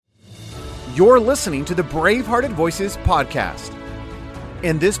You're listening to the Bravehearted Voices podcast.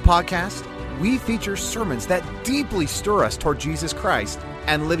 In this podcast, we feature sermons that deeply stir us toward Jesus Christ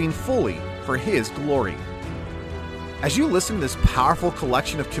and living fully for His glory. As you listen to this powerful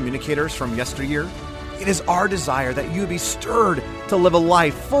collection of communicators from yesteryear, it is our desire that you be stirred to live a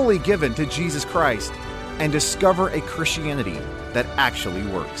life fully given to Jesus Christ and discover a Christianity that actually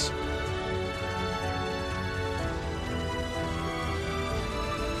works.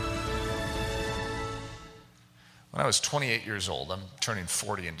 When I was 28 years old, I'm turning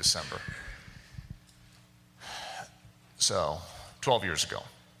 40 in December. So, 12 years ago.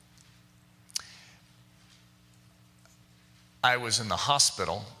 I was in the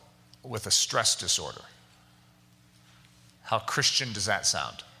hospital with a stress disorder. How Christian does that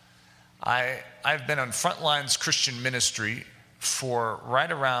sound? I've been on Frontlines Christian ministry for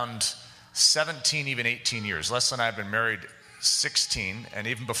right around 17, even 18 years. Leslie and I have been married 16, and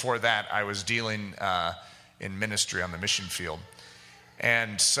even before that, I was dealing in ministry on the mission field.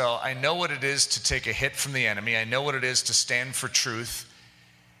 And so I know what it is to take a hit from the enemy. I know what it is to stand for truth.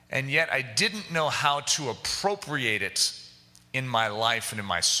 And yet I didn't know how to appropriate it in my life and in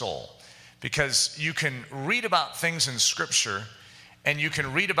my soul. Because you can read about things in Scripture, and you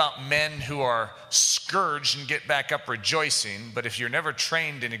can read about men who are scourged and get back up rejoicing, but if you're never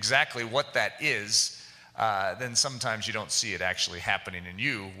trained in exactly what that is, then sometimes you don't see it actually happening in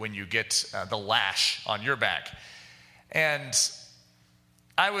you when you get the lash on your back. And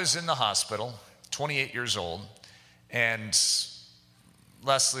I was in the hospital, 28 years old, and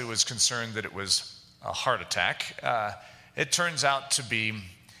Leslie was concerned that it was a heart attack. It turns out to be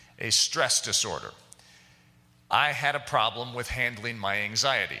a stress disorder. I had a problem with handling my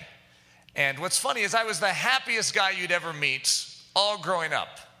anxiety. And what's funny is I was the happiest guy you'd ever meet all growing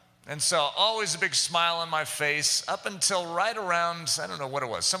up. And so always a big smile on my face up until right around, I don't know what it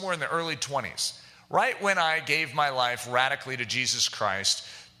was, somewhere in the early 20s, right when I gave my life radically to Jesus Christ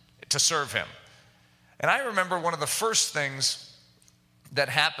to serve Him. And I remember one of the first things that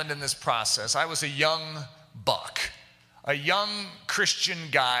happened in this process. I was a young buck, a young Christian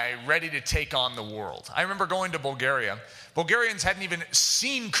guy ready to take on the world. I remember going to Bulgaria. Bulgarians hadn't even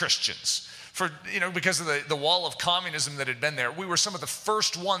seen Christians because of the wall of communism that had been there. We were some of the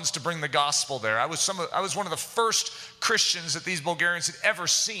first ones to bring the gospel there. I was one of the first Christians that these Bulgarians had ever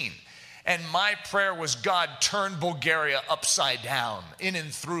seen. And my prayer was, God, turn Bulgaria upside down in and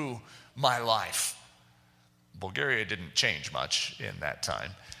through my life. Bulgaria didn't change much in that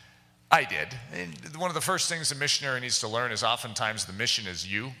time. I did. And one of the first things a missionary needs to learn is oftentimes the mission is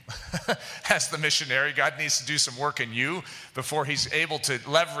you. As the missionary, God needs to do some work in you before He's able to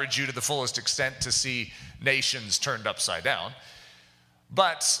leverage you to the fullest extent to see nations turned upside down.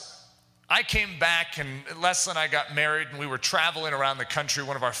 But I came back, and Leslie and I got married, and we were traveling around the country.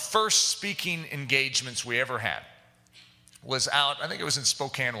 One of our first speaking engagements we ever had was out, I think it was in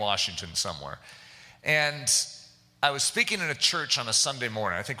Spokane, Washington somewhere. And I was speaking in a church on a Sunday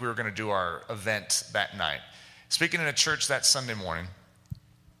morning. I think we were going to do our event that night. Speaking in a church that Sunday morning,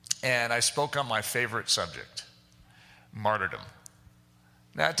 and I spoke on my favorite subject, martyrdom.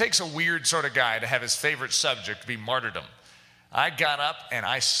 Now, it takes a weird sort of guy to have his favorite subject be martyrdom. I got up and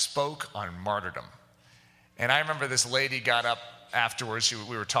I spoke on martyrdom. And I remember this lady got up afterwards.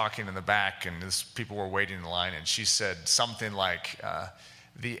 We were talking in the back, and people were waiting in line, and she said something like,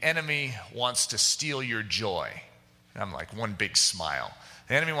 the enemy wants to steal your joy. And I'm like, one big smile.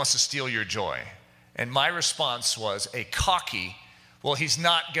 The enemy wants to steal your joy. And my response was a cocky, well, he's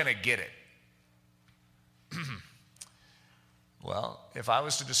not going to get it. Well, if I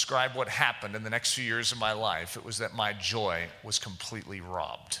was to describe what happened in the next few years of my life, it was that my joy was completely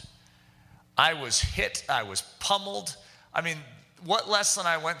robbed. I was hit. I was pummeled. I mean, what Leslie and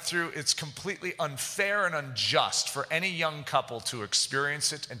I went through, it's completely unfair and unjust for any young couple to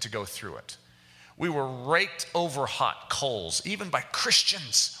experience it and to go through it. We were raked over hot coals, even by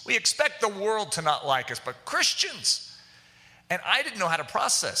Christians. We expect the world to not like us, but Christians. And I didn't know how to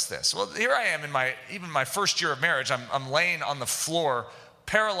process this. Well, here I am in my first year of marriage. I'm laying on the floor,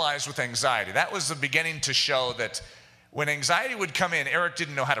 paralyzed with anxiety. That was the beginning to show that when anxiety would come in, Eric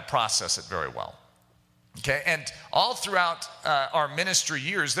didn't know how to process it very well. Okay, and all throughout our ministry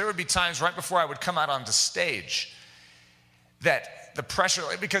years, there would be times right before I would come out onto stage that the pressure,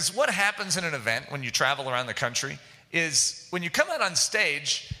 because what happens in an event when you travel around the country is when you come out on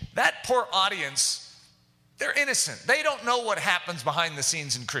stage, that poor audience, they're innocent. They don't know what happens behind the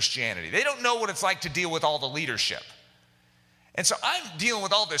scenes in Christianity. They don't know what it's like to deal with all the leadership. And so I'm dealing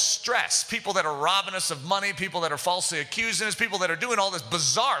with all this stress, people that are robbing us of money, people that are falsely accusing us, people that are doing all this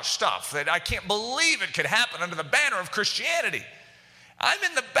bizarre stuff that I can't believe it could happen under the banner of Christianity. I'm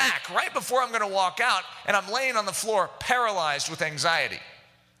in the back right before I'm going to walk out, and I'm laying on the floor paralyzed with anxiety.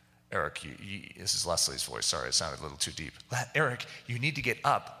 Eric, this is Leslie's voice. Sorry, it sounded a little too deep. Eric, you need to get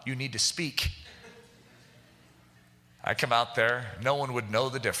up. You need to speak. I come out there. No one would know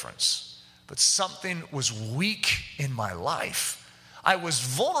the difference. But something was weak in my life. I was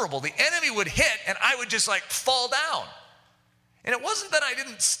vulnerable. The enemy would hit, and I would just like fall down. And it wasn't that I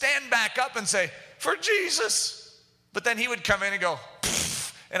didn't stand back up and say, for Jesus. But then he would come in and go,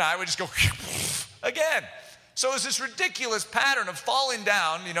 and I would just go again. So it was this ridiculous pattern of falling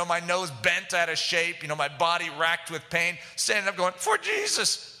down, my nose bent out of shape, my body racked with pain, standing up going, for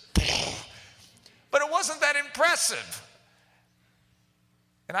Jesus. But it wasn't that impressive.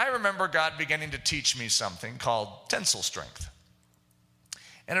 And I remember God beginning to teach me something called tensile strength.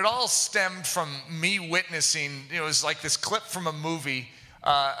 And it all stemmed from me witnessing, it was like this clip from a movie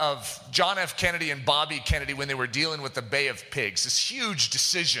of John F. Kennedy and Bobby Kennedy when they were dealing with the Bay of Pigs, this huge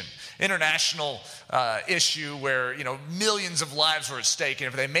decision, international issue where, millions of lives were at stake. And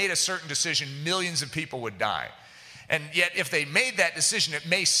if they made a certain decision, millions of people would die. And yet, if they made that decision, it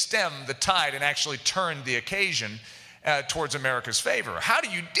may stem the tide and actually turn the occasion towards America's favor. How do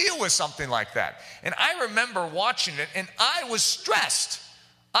you deal with something like that? And I remember watching it, and I was stressed.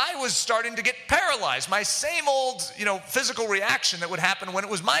 I was starting to get paralyzed. My same old, physical reaction that would happen when it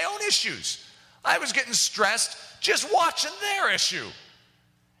was my own issues. I was getting stressed just watching their issue.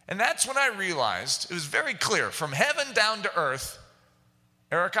 And that's when I realized, it was very clear, from heaven down to earth,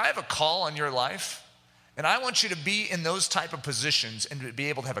 Eric, I have a call on your life, and I want you to be in those type of positions and to be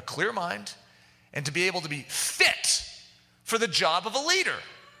able to have a clear mind and to be able to be fit for the job of a leader.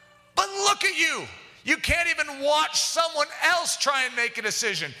 But look at you. You can't even watch someone else try and make a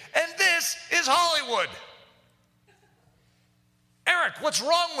decision. And this is Hollywood. Eric, what's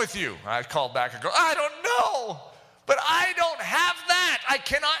wrong with you? I called back and go, I don't know. But I don't have that. I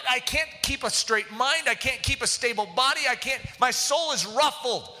can't keep a straight mind. I can't keep a stable body. My soul is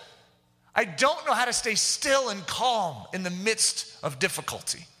ruffled. I don't know how to stay still and calm in the midst of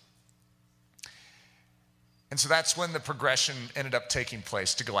difficulty. And so that's when the progression ended up taking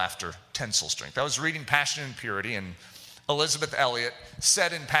place to go after tensile strength. I was reading Passion and Purity, and Elizabeth Elliot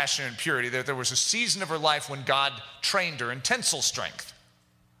said in Passion and Purity that there was a season of her life when God trained her in tensile strength.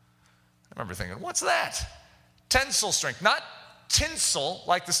 I remember thinking, what's that? Tensile strength, not tinsel,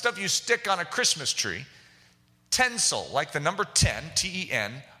 like the stuff you stick on a Christmas tree. Tensile, like the number 10,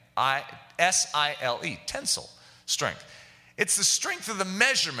 Tensile, tensile strength. It's the strength of the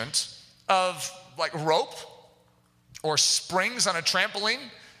measurement of like rope or springs on a trampoline.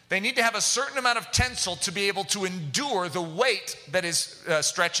 They need to have a certain amount of tensile to be able to endure the weight that is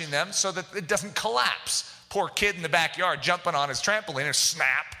stretching them so that it doesn't collapse. Poor kid in the backyard jumping on his trampoline and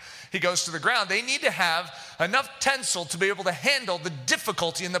snap, he goes to the ground. They need to have enough tensile to be able to handle the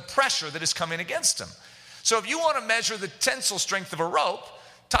difficulty and the pressure that is coming against them. So if you want to measure the tensile strength of a rope,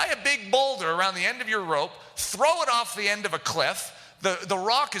 tie a big boulder around the end of your rope, throw it off the end of a cliff, the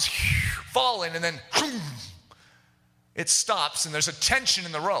rock is falling, and then it stops, and there's a tension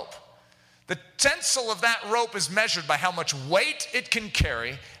in the rope. The tensile of that rope is measured by how much weight it can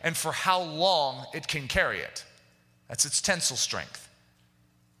carry and for how long it can carry it. That's its tensile strength.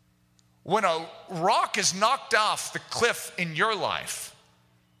 When a rock is knocked off the cliff in your life,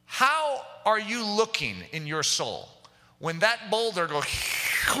 how are you looking in your soul? When that boulder goes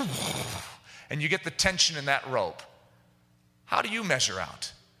and you get the tension in that rope, how do you measure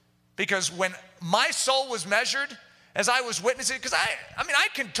out? Because when my soul was measured, as I was witnessing, because I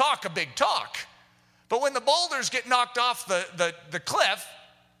can talk a big talk, but when the boulders get knocked off the cliff,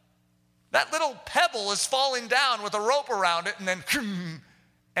 that little pebble is falling down with a rope around it, and then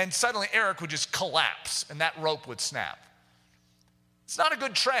and suddenly Eric would just collapse, and that rope would snap. It's not a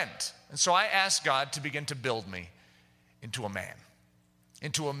good trend. And so I asked God to begin to build me into a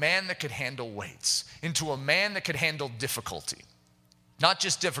man that could handle weights, into a man that could handle difficulty. Not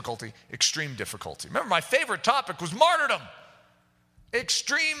just difficulty, extreme difficulty. Remember, my favorite topic was martyrdom.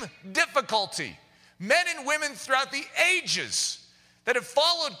 Extreme difficulty. Men and women throughout the ages that have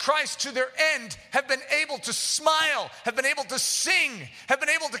followed Christ to their end have been able to smile, have been able to sing, have been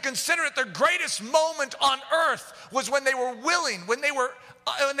able to consider it their greatest moment on earth was when they were willing, when they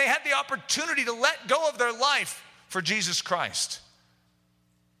had the opportunity to let go of their life for Jesus Christ.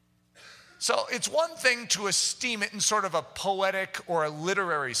 So it's one thing to esteem it in sort of a poetic or a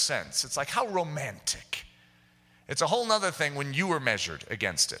literary sense. It's like, how romantic. It's a whole nother thing when you were measured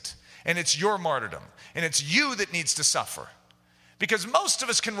against it. And it's your martyrdom. And it's you that needs to suffer. Because most of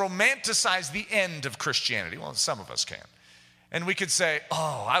us can romanticize the end of Christianity. Well, some of us can. And we could say,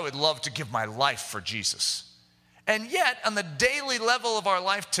 oh, I would love to give my life for Jesus. And yet, on the daily level of our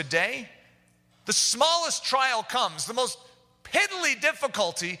life today, the smallest trial comes, the most piddly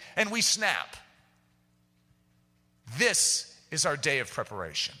difficulty, and we snap. This is our day of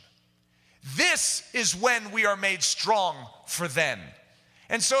preparation. This is when we are made strong for then.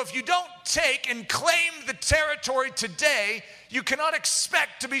 And so if you don't take and claim the territory today, you cannot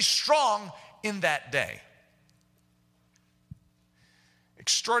expect to be strong in that day.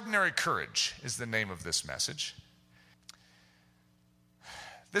 Extraordinary Courage is the name of this message.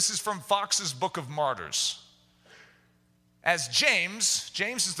 This is from Fox's Book of Martyrs. As James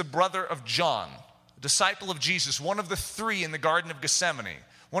is the brother of John, a disciple of Jesus, one of the three in the Garden of Gethsemane,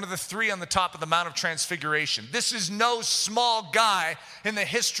 one of the three on the top of the Mount of Transfiguration. This is no small guy in the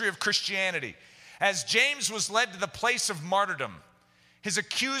history of Christianity. As James was led to the place of martyrdom, his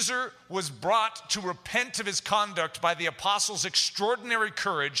accuser was brought to repent of his conduct by the apostles' extraordinary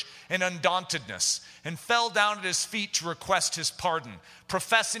courage and undauntedness, and fell down at his feet to request his pardon,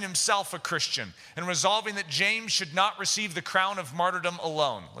 professing himself a Christian and resolving that James should not receive the crown of martyrdom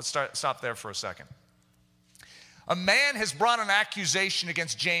alone. Let's stop there for a second. A man has brought an accusation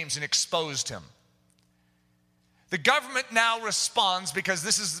against James and exposed him. The government now responds because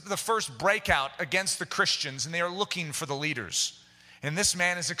this is the first breakout against the Christians, and they are looking for the leaders. And this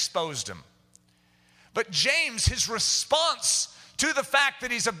man has exposed him. But James, his response to the fact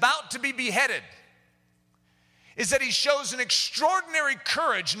that he's about to be beheaded is that he shows an extraordinary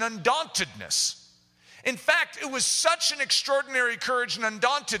courage and undauntedness. In fact, it was such an extraordinary courage and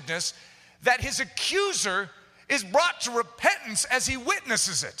undauntedness that his accuser is brought to repentance as he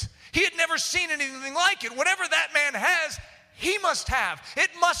witnesses it. He had never seen anything like it. Whatever that man has, he must have. It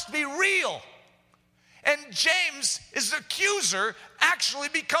must be real. And James, his accuser, actually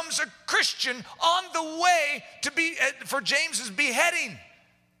becomes a Christian on the way to be for James's beheading.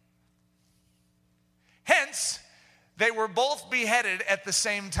 Hence, they were both beheaded at the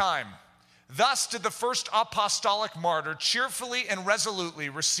same time. Thus did the first apostolic martyr cheerfully and resolutely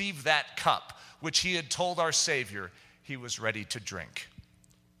receive that cup, which he had told our Savior he was ready to drink.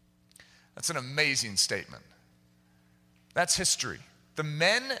 That's an amazing statement. That's history. The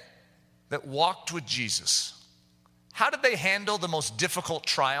men that walked with Jesus, how did they handle the most difficult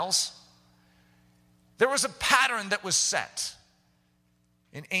trials? There was a pattern that was set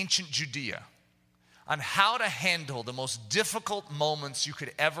in ancient Judea on how to handle the most difficult moments you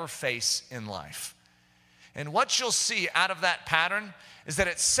could ever face in life. And what you'll see out of that pattern is that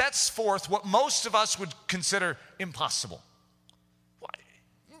it sets forth what most of us would consider impossible.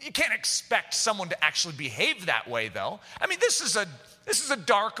 You can't expect someone to actually behave that way, though. I mean, this is a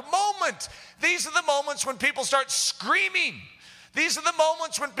dark moment. These are the moments when people start screaming. These are the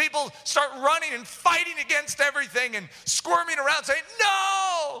moments when people start running and fighting against everything and squirming around saying,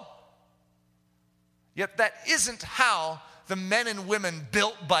 no! Yet that isn't how the men and women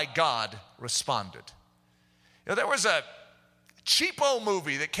built by God responded. You know, there was a cheapo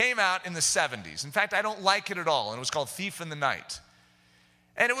movie that came out in the 70s. In fact, I don't like it at all, and it was called Thief in the Night.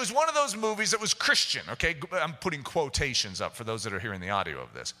 And it was one of those movies that was Christian, okay? I'm putting quotations up for those that are hearing the audio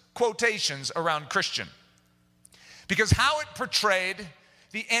of this. Quotations around Christian. Because how it portrayed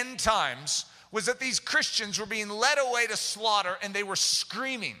the end times was that these Christians were being led away to slaughter, and they were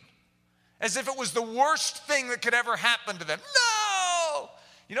screaming as if it was the worst thing that could ever happen to them. No!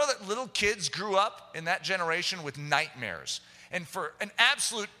 You know that little kids grew up in that generation with nightmares and for an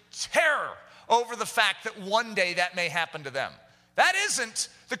absolute terror over the fact that one day that may happen to them. That isn't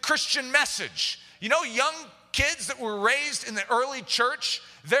the Christian message. You know, young kids that were raised in the early church,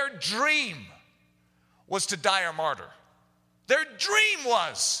 their dream was to die a martyr. Their dream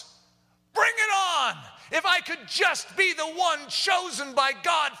was, bring it on. If I could just be the one chosen by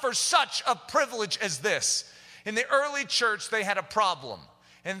God for such a privilege as this. In the early church, they had a problem.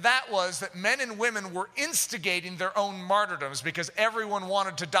 And that was that men and women were instigating their own martyrdoms because everyone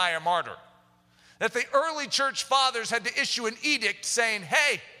wanted to die a martyr. That the early church fathers had to issue an edict saying,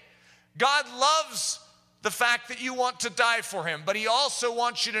 hey, God loves the fact that you want to die for him, but he also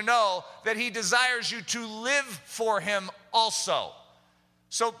wants you to know that he desires you to live for him also.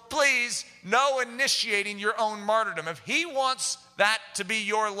 So please, no initiating your own martyrdom. If he wants that to be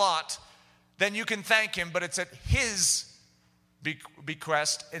your lot, then you can thank him, but it's at his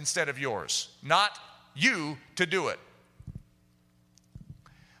bequest instead of yours, not you to do it.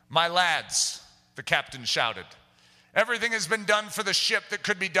 My lads, the captain shouted, everything has been done for the ship that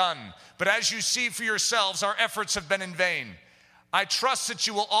could be done, but as you see for yourselves, our efforts have been in vain. I trust that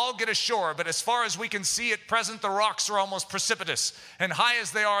you will all get ashore, but as far as we can see at present, the rocks are almost precipitous, and high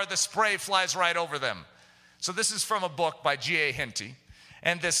as they are, the spray flies right over them. So this is from a book by G.A. Henty,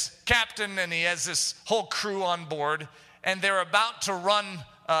 And this captain, and he has this whole crew on board, and they're about to run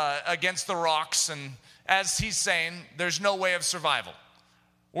against the rocks. And as he's saying, there's no way of survival.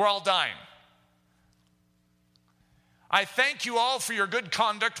 We're all dying. I thank you all for your good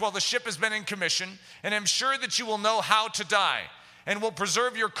conduct while the ship has been in commission, and am sure that you will know how to die, and will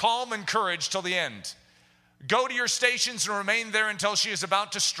preserve your calm and courage till the end. Go to your stations and remain there until she is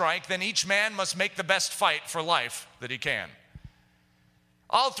about to strike. Then each man must make the best fight for life that he can.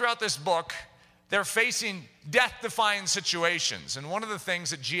 All throughout this book, they're facing death-defying situations. And one of the things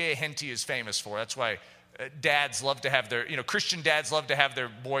that G.A. Henty is famous for, that's why dads love to have their, Christian dads love to have their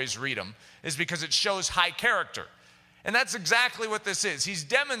boys read them, is because it shows high character. And that's exactly what this is. He's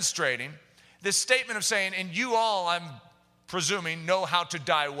demonstrating this statement of saying, and you all, I'm presuming, know how to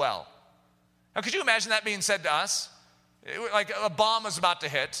die well. Now, could you imagine that being said to us? Like a bomb is about to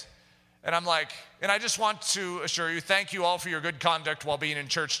hit, and I'm like, and I just want to assure you, thank you all for your good conduct while being in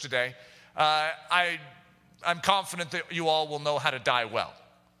church today. I'm confident that you all will know how to die well.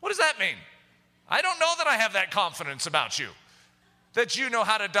 What does that mean? I don't know that I have that confidence about you, that you know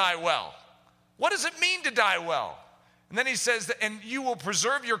how to die well. What does it mean to die well? And then he says, that, and you will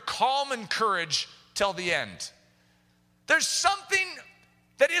preserve your calm and courage till the end. There's something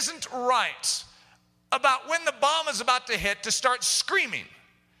that isn't right about when the bomb is about to hit to start screaming.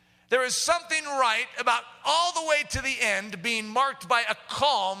 There is something right about all the way to the end being marked by a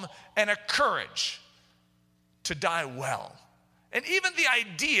calm and a courage to die well. And even the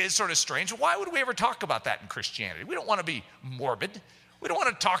idea is sort of strange. Why would we ever talk about that in Christianity? We don't want to be morbid. We don't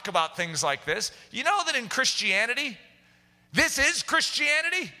want to talk about things like this. You know that in Christianity, this is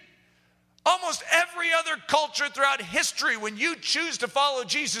Christianity. Almost every other culture throughout history, when you choose to follow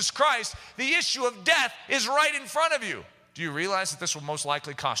Jesus Christ, the issue of death is right in front of you. Do you realize that this will most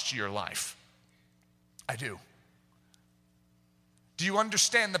likely cost you your life? I do. Do you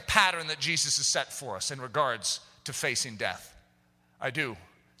understand the pattern that Jesus has set for us in regards to facing death? I do.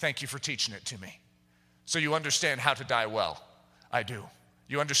 Thank you for teaching it to me. So you understand how to die well? I do.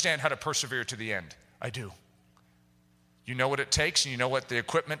 You understand how to persevere to the end? I do. You know what it takes, and you know what the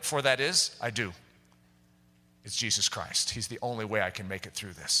equipment for that is? I do. It's Jesus Christ. He's the only way I can make it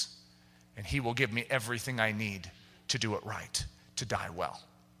through this. And he will give me everything I need to do it right, to die well.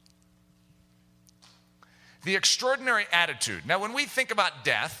 The extraordinary attitude. Now, when we think about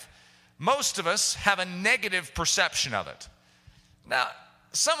death, most of us have a negative perception of it. Now,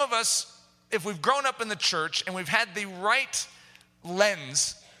 some of us, if we've grown up in the church and we've had the right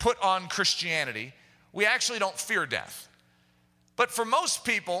lens put on Christianity, we actually don't fear death. But for most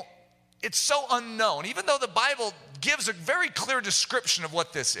people, it's so unknown. Even though the Bible gives a very clear description of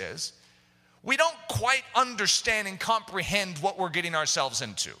what this is, we don't quite understand and comprehend what we're getting ourselves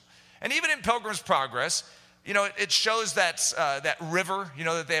into. And even in Pilgrim's Progress, it shows that river,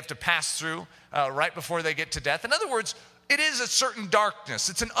 that they have to pass through right before they get to death. In other words, it is a certain darkness.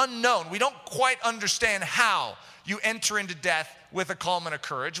 It's an unknown. We don't quite understand how you enter into death with a calm and a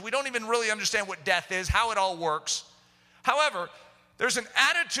courage. We don't even really understand what death is, how it all works. However, there's an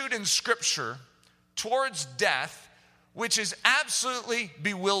attitude in Scripture towards death which is absolutely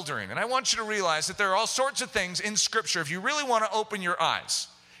bewildering. And I want you to realize that there are all sorts of things in Scripture, if you really want to open your eyes,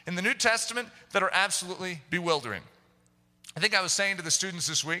 in the New Testament that are absolutely bewildering. I think I was saying to the students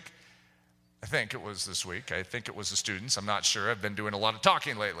this week, I think it was the students, I'm not sure, I've been doing a lot of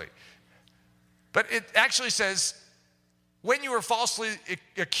talking lately. But it actually says, when you are falsely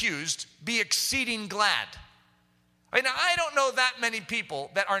accused, be exceeding glad. I don't know that many people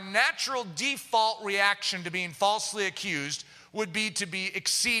that our natural default reaction to being falsely accused would be to be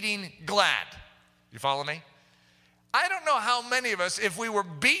exceeding glad. You follow me? I don't know how many of us, if we were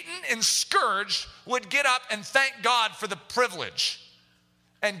beaten and scourged, would get up and thank God for the privilege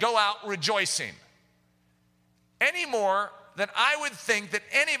and go out rejoicing. Any more than I would think that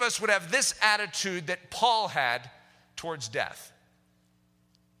any of us would have this attitude that Paul had towards death.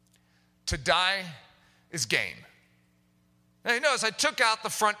 To die is gain. Now, you notice I took out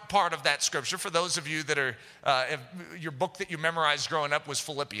the front part of that scripture. For those of you that are, your book that you memorized growing up was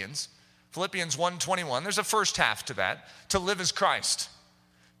Philippians. Philippians 1:21. There's a first half to that. To live is Christ.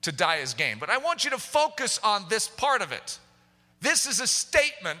 To die is gain. But I want you to focus on this part of it. This is a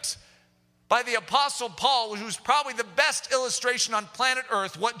statement by the Apostle Paul, who's probably the best illustration on planet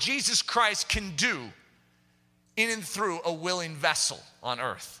Earth what Jesus Christ can do in and through a willing vessel on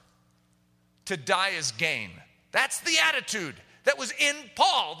earth. To die is gain. That's the attitude that was in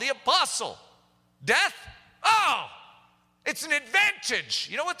Paul, the apostle. Death? Oh, it's an advantage.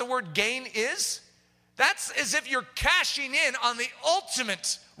 You know what the word gain is? That's as if you're cashing in on the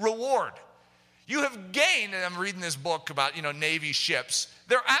ultimate reward. You have gained, and I'm reading this book about, Navy ships.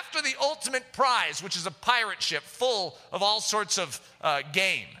 They're after the ultimate prize, which is a pirate ship full of all sorts of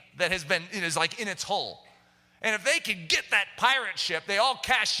game that is like in its hull. And if they can get that pirate ship, they all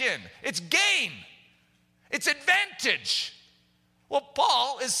cash in. It's gain. It's advantage. Well,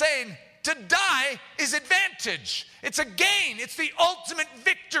 Paul is saying to die is advantage. It's a gain. It's the ultimate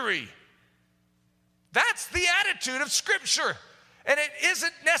victory. That's the attitude of Scripture. And it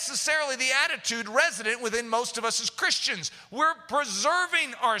isn't necessarily the attitude resident within most of us as Christians. We're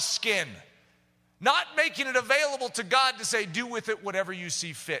preserving our skin, not making it available to God to say, do with it whatever you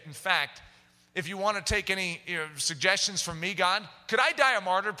see fit. In fact, if you want to take any suggestions from me, God, could I die a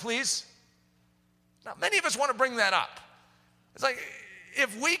martyr, please? Now, many of us want to bring that up. It's like,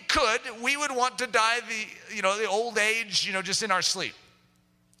 if we could, we would want to die the old age, just in our sleep.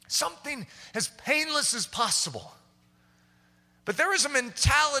 Something as painless as possible. But there is a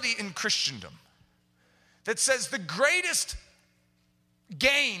mentality in Christendom that says the greatest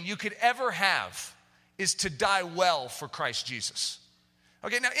gain you could ever have is to die well for Christ Jesus.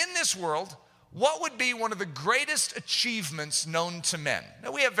 Okay, now in this world, what would be one of the greatest achievements known to men?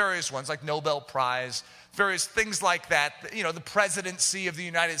 Now we have various ones like Nobel Prize, various things like that, the presidency of the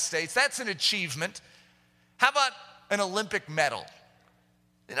United States, that's an achievement. How about an Olympic medal?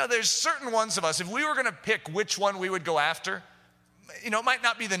 There's certain ones of us, if we were going to pick which one we would go after, it might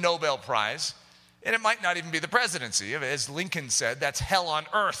not be the Nobel Prize, and it might not even be the presidency. As Lincoln said, that's hell on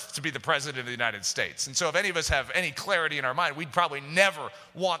earth to be the president of the United States. And so if any of us have any clarity in our mind, we'd probably never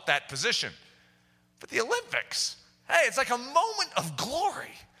want that position. But the Olympics, hey, it's like a moment of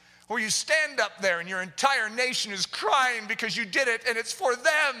glory where you stand up there and your entire nation is crying because you did it and it's for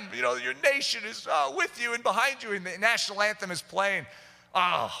them. Your nation is with you and behind you and the national anthem is playing.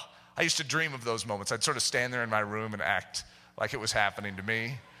 Oh, I used to dream of those moments. I'd sort of stand there in my room and act like it was happening to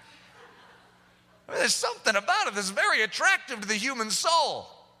me. There's something about it that's very attractive to the human soul.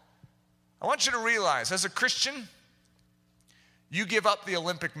 I want you to realize, as a Christian, you give up the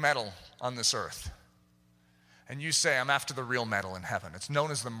Olympic medal on this earth. And you say, I'm after the real medal in heaven. It's known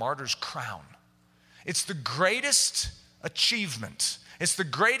as the martyr's crown. It's the greatest achievement. It's the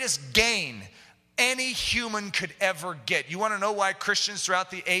greatest gain any human could ever get. You want to know why Christians throughout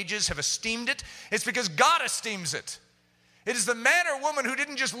the ages have esteemed it? It's because God esteems it. It is the man or woman who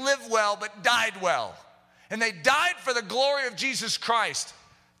didn't just live well, but died well. And they died for the glory of Jesus Christ.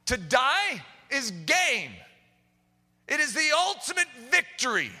 To die is gain. It is the ultimate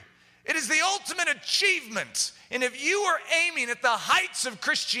victory. It is the ultimate achievement. And if you are aiming at the heights of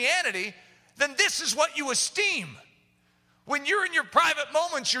Christianity, then this is what you esteem. When you're in your private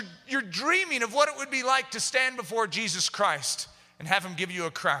moments, you're dreaming of what it would be like to stand before Jesus Christ and have him give you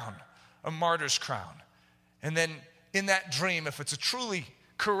a crown, a martyr's crown. And then in that dream, if it's a truly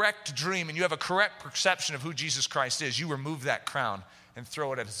correct dream and you have a correct perception of who Jesus Christ is, you remove that crown and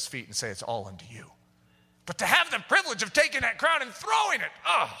throw it at his feet and say, it's all unto you. But to have the privilege of taking that crown and throwing it,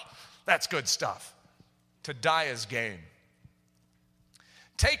 that's good stuff. To die is gain.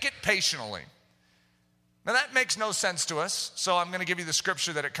 Take it patiently. Now that makes no sense to us, so I'm going to give you the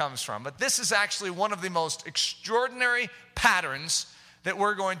scripture that it comes from. But this is actually one of the most extraordinary patterns that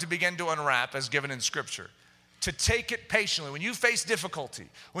we're going to begin to unwrap as given in scripture. To take it patiently. When you face difficulty,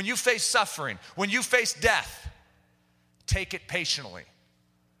 when you face suffering, when you face death, take it patiently.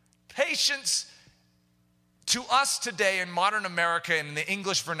 Patience to us today in modern America and in the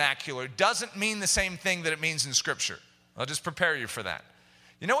English vernacular doesn't mean the same thing that it means in scripture. I'll just prepare you for that.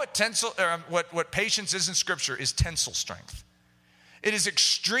 You know what patience is in scripture is tensile strength. It is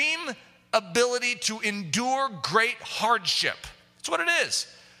extreme ability to endure great hardship. That's what it is.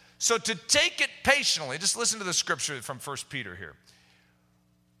 So to take it patiently, just listen to the scripture from 1 Peter here.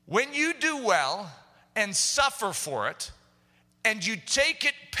 When you do well and suffer for it, and you take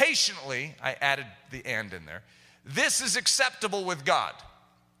it patiently, I added the and in there, this is acceptable with God.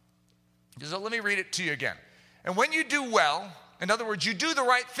 So let me read it to you again. And when you do well, in other words, you do the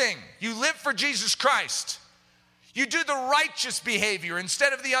right thing, you live for Jesus Christ, you do the righteous behavior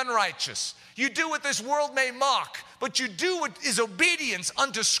instead of the unrighteous, you do what this world may mock, but you do what is obedience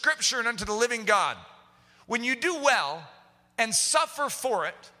unto Scripture and unto the living God. When you do well and suffer for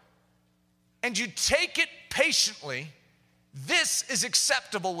it, and you take it patiently, this is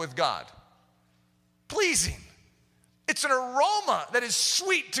acceptable with God. Pleasing. It's an aroma that is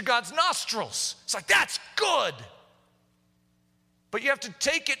sweet to God's nostrils. It's like, that's good. But you have to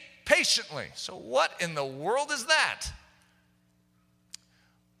take it patiently. So what in the world is that?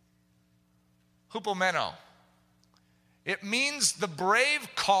 Hupomeno. It means the brave,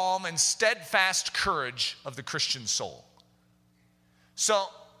 calm, and steadfast courage of the Christian soul. So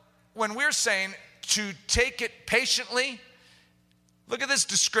when we're saying to take it patiently, look at this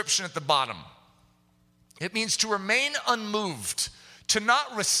description at the bottom. It means to remain unmoved, to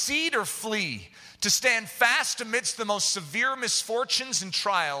not recede or flee, to stand fast amidst the most severe misfortunes and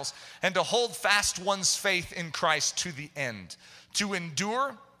trials, and to hold fast one's faith in Christ to the end, to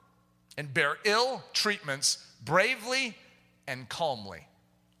endure and bear ill treatments bravely and calmly.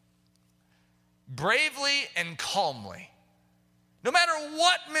 Bravely and calmly. No matter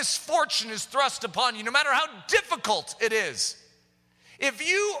what misfortune is thrust upon you, no matter how difficult it is, if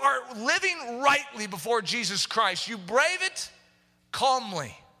you are living rightly before Jesus Christ, you brave it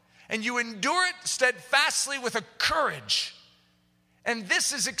calmly, and you endure it steadfastly with a courage. And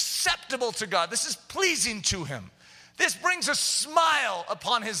this is acceptable to God. This is pleasing to him. This brings a smile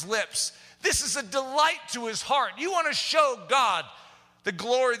upon his lips. This is a delight to his heart. You want to show God the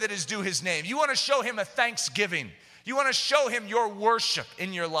glory that is due his name. You want to show him a thanksgiving. You want to show him your worship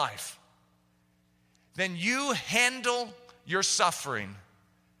in your life. Then you handle your suffering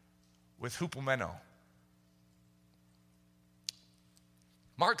with hupomeno.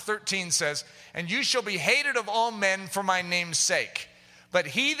 Mark 13 says, and you shall be hated of all men for my name's sake. But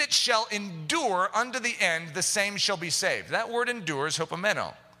he that shall endure unto the end, the same shall be saved. That word endure is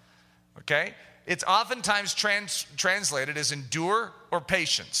hupomeno. Okay? It's oftentimes translated as endure or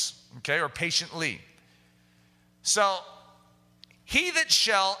patience. Okay? Or patiently. So, he that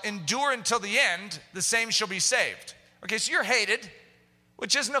shall endure until the end, the same shall be saved. Okay, so you're hated,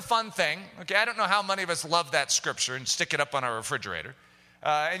 which isn't a fun thing. Okay, I don't know how many of us love that scripture and stick it up on our refrigerator.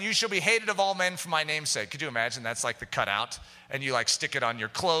 And you shall be hated of all men for my name's sake. Could you imagine? That's like the cutout. And you like stick it on your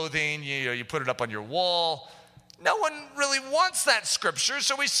clothing. You put it up on your wall. No one really wants that scripture,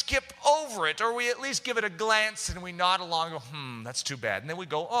 so we skip over it. Or we at least give it a glance and we nod along and go, that's too bad. And then we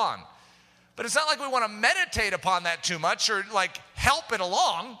go on. But it's not like we want to meditate upon that too much or like help it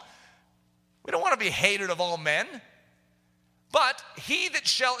along. We don't want to be hated of all men. But he that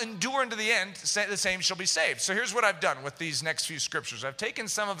shall endure unto the end, the same shall be saved. So here's what I've done with these next few scriptures. I've taken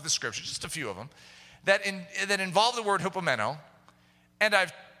some of the scriptures, just a few of them, that involve the word hupomeno, and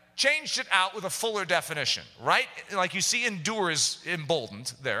I've changed it out with a fuller definition, right? Like you see endure is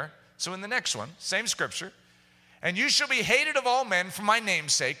emboldened there. So in the next one, same scripture. And you shall be hated of all men for my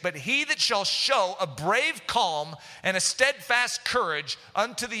name's sake, but he that shall show a brave calm and a steadfast courage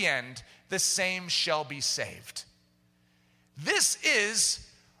unto the end, the same shall be saved. This is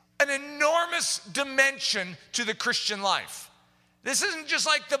an enormous dimension to the Christian life. This isn't just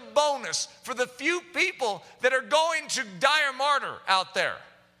like the bonus for the few people that are going to die a martyr out there.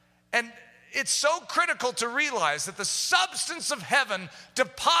 And it's so critical to realize that the substance of heaven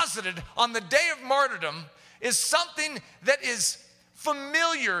deposited on the day of martyrdom is something that is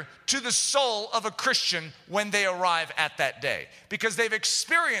familiar to the soul of a Christian when they arrive at that day, because they've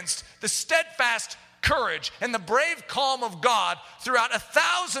experienced the steadfast courage and the brave calm of God throughout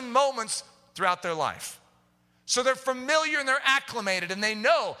 1,000 moments throughout their life. So they're familiar and they're acclimated, and they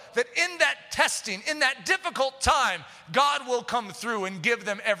know that in that testing, in that difficult time, God will come through and give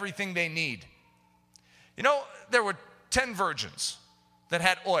them everything they need. You know, there were 10 virgins that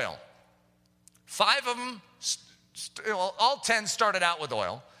had oil. 5 of them, all 10 started out with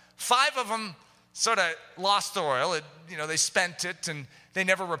oil. 5 of them sort of lost the oil. They spent it and they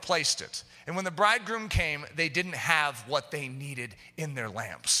never replaced it. And when the bridegroom came, they didn't have what they needed in their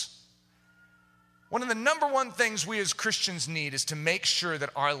lamps. One of the number one things we as Christians need is to make sure that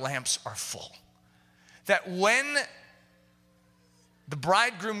our lamps are full. That when the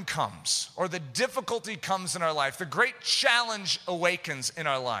bridegroom comes, or the difficulty comes in our life, the great challenge awakens in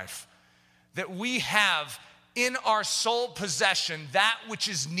our life, that we have in our sole possession that which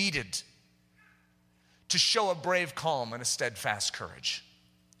is needed to show a brave calm and a steadfast courage.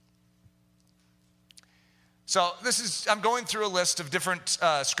 So I'm going through a list of different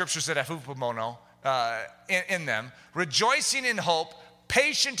scriptures that have hupomeno in them. Rejoicing in hope,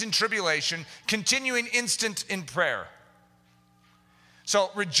 patient in tribulation, continuing instant in prayer.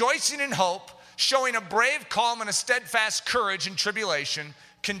 So rejoicing in hope, showing a brave calm and a steadfast courage in tribulation,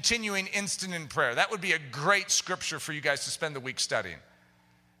 continuing instant in prayer. That would be a great scripture for you guys to spend the week studying.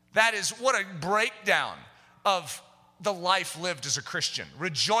 That is, what a breakdown of the life lived as a Christian.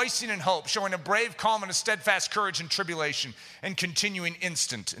 Rejoicing in hope, showing a brave calm and a steadfast courage in tribulation, and continuing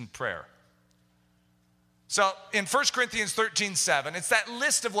instant in prayer. So in 1 Corinthians 13:7, it's that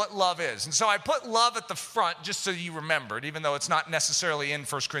list of what love is. And so I put love at the front just so you remember it, even though it's not necessarily in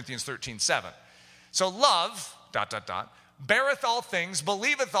 1 Corinthians 13:7. So love, ... beareth all things,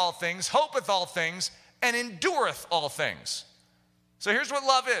 believeth all things, hopeth all things, and endureth all things. So here's what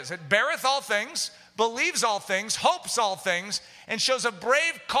love is. It beareth all things, believes all things, hopes all things, and shows a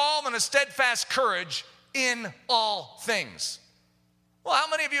brave, calm, and a steadfast courage in all things. Well, how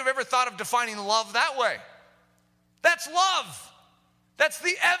many of you have ever thought of defining love that way? That's love. That's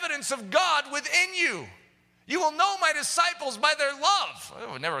the evidence of God within you. You will know my disciples by their love.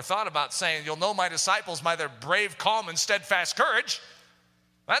 I've never thought about saying you'll know my disciples by their brave, calm, and steadfast courage.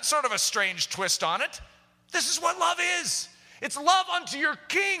 That's sort of a strange twist on it. This is what love is. It's love unto your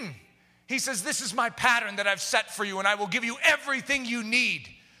King. He says, this is my pattern that I've set for you, and I will give you everything you need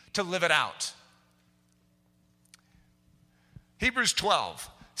to live it out. Hebrews 12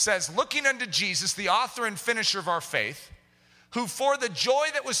 says, looking unto Jesus, the author and finisher of our faith, who for the joy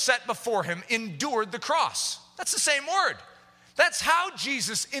that was set before him endured the cross. That's the same word. That's how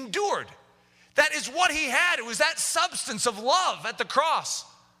Jesus endured. That is what he had. It was that substance of love at the cross.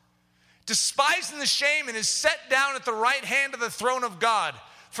 Despising the shame, and is set down at the right hand of the throne of God.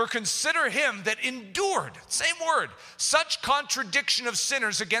 For consider him that endured, same word, such contradiction of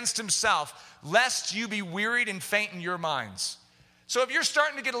sinners against himself, lest you be wearied and faint in your minds. So if you're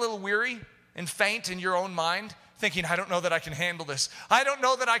starting to get a little weary and faint in your own mind, thinking, I don't know that I can handle this. I don't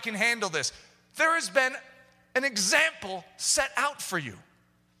know that I can handle this. There has been an example set out for you.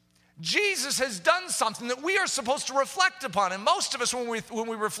 Jesus has done something that we are supposed to reflect upon. And most of us, when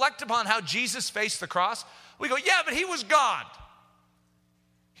we reflect upon how Jesus faced the cross, we go, yeah, but he was God.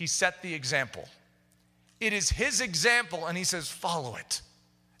 He set the example. It is his example, and he says, follow it.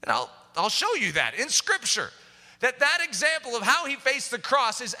 And I'll show you that in Scripture, that example of how he faced the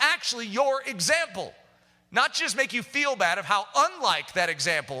cross is actually your example. Not just make you feel bad of how unlike that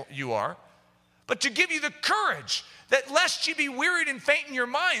example you are, but to give you the courage that lest you be wearied and faint in your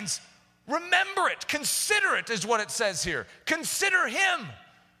minds, remember it, consider it is what it says here. Consider him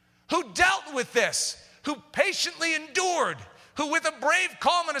who dealt with this, who patiently endured, who with a brave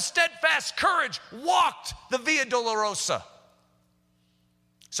calm and a steadfast courage walked the Via Dolorosa.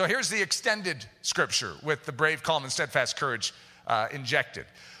 So here's the extended scripture with the brave calm and steadfast courage injected.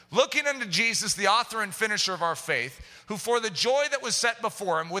 Looking unto Jesus, the author and finisher of our faith, who for the joy that was set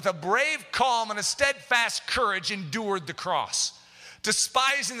before him, with a brave calm and a steadfast courage endured the cross,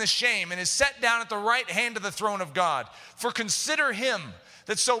 despising the shame, and is set down at the right hand of the throne of God. For consider him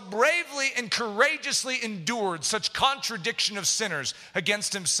that so bravely and courageously endured such contradiction of sinners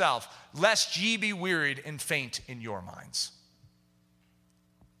against himself, lest ye be wearied and faint in your minds.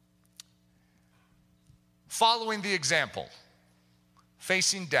 Following the example,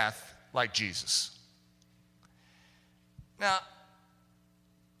 facing death like Jesus. Now,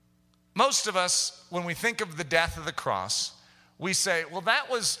 most of us, when we think of the death of the cross, we say, well, that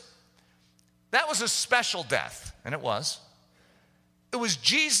was a special death, and it was. It was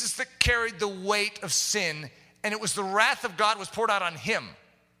Jesus that carried the weight of sin, and it was the wrath of God was poured out on him,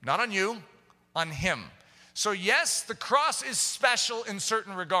 not on you, on him. So yes, the cross is special in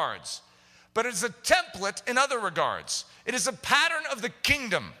certain regards, but it is a template in other regards. It is a pattern of the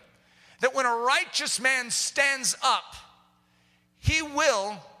kingdom that when a righteous man stands up, he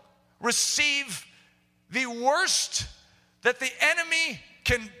will receive the worst that the enemy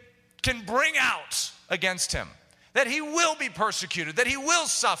can bring out against him. That he will be persecuted, that he will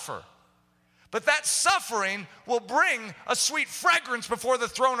suffer. But that suffering will bring a sweet fragrance before the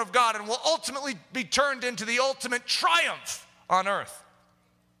throne of God and will ultimately be turned into the ultimate triumph on earth.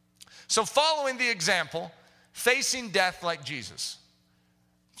 So following the example, facing death like Jesus.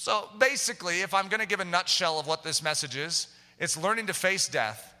 So basically, if I'm going to give a nutshell of what this message is, it's learning to face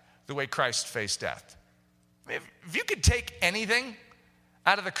death the way Christ faced death. I mean, if you could take anything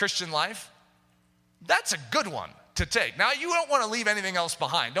out of the Christian life, that's a good one to take. Now, you don't want to leave anything else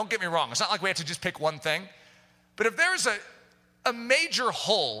behind. Don't get me wrong. It's not like we have to just pick one thing. But if there's a major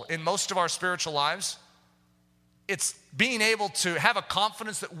hole in most of our spiritual lives, it's being able to have a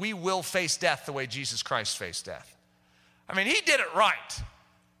confidence that we will face death the way Jesus Christ faced death. I mean, he did it right.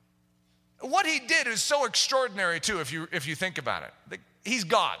 What he did is so extraordinary, too, if you think about it. He's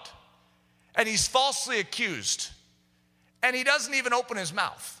God, and he's falsely accused, and he doesn't even open his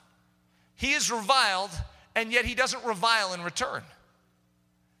mouth. He is reviled, and yet he doesn't revile in return.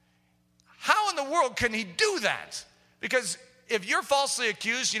 How in the world can he do that? Because if you're falsely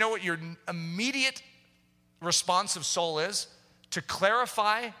accused, you know what your immediate responsive soul is? To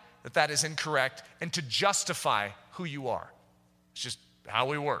clarify that that is incorrect and to justify who you are. It's just how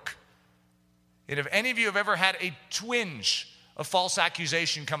we work. And if any of you have ever had a twinge of false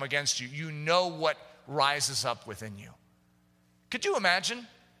accusation come against you, you know what rises up within you. Could you imagine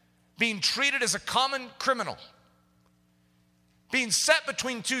being treated as a common criminal, being set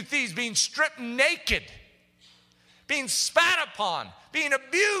between two thieves, being stripped naked, being spat upon, being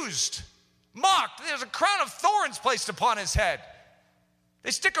abused mocked. There's a crown of thorns placed upon his head.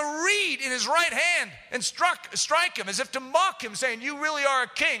 They stick a reed in his right hand and strike him as if to mock him, saying, you really are a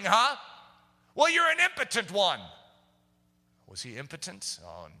king, huh? Well, you're an impotent one. Was he impotent?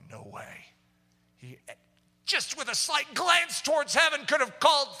 Oh, no way. He, just with a slight glance towards heaven, could have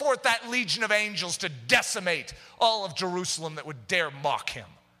called forth that legion of angels to decimate all of Jerusalem that would dare mock him.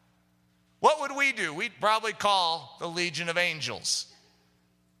 What would we do? We'd probably call the legion of angels.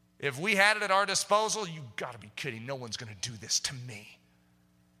 If we had it at our disposal, you got to be kidding. No one's going to do this to me.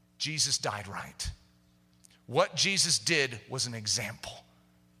 Jesus died right. What Jesus did was an example.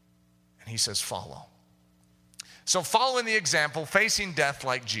 And he says, follow. So following the example, facing death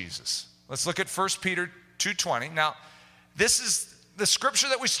like Jesus. Let's look at 1 Peter 2:20. Now, this is the scripture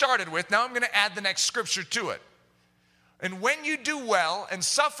that we started with. Now I'm going to add the next scripture to it. And when you do well and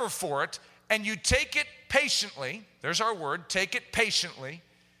suffer for it, and you take it patiently, there's our word, take it patiently,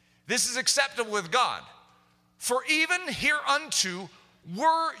 this is acceptable with God. For even hereunto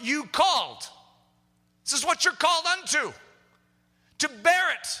were you called. This is what you're called unto. To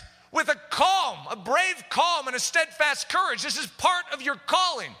bear it with a calm, a brave calm, and a steadfast courage. This is part of your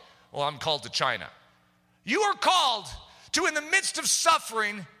calling. Well, I'm called to China. You are called to, in the midst of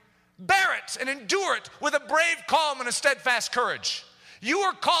suffering, bear it and endure it with a brave calm and a steadfast courage. You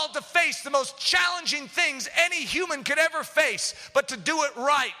are called to face the most challenging things any human could ever face, but to do it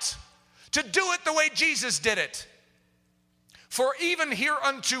right, to do it the way Jesus did it. For even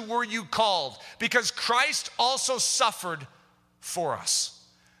hereunto were you called, because Christ also suffered for us,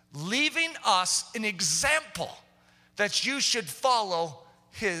 leaving us an example that you should follow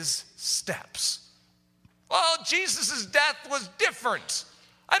his steps. Well, Jesus' death was different.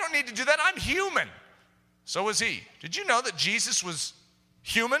 I don't need to do that. I'm human. So was he. Did you know that Jesus was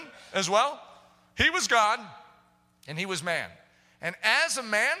human as well? He was God and he was man. And as a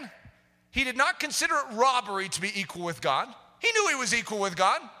man, he did not consider it robbery to be equal with God. He knew he was equal with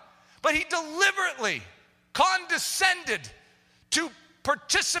God, but he deliberately condescended to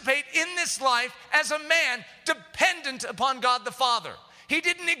participate in this life as a man dependent upon God the Father. He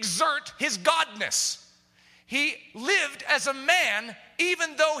didn't exert his godness. He lived as a man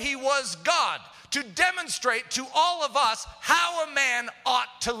even though he was God, to demonstrate to all of us how a man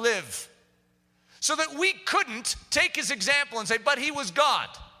ought to live. So that we couldn't take his example and say, but he was God.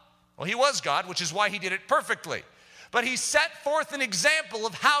 Well, he was God, which is why he did it perfectly. But he set forth an example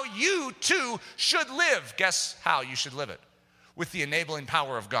of how you too should live. Guess how you should live it? With the enabling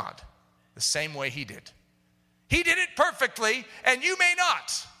power of God, the same way he did. He did it perfectly, and you may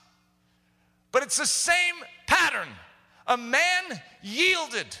not. But it's the same pattern. A man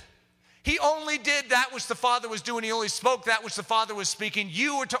yielded. He only did that which the Father was doing. He only spoke that which the Father was speaking.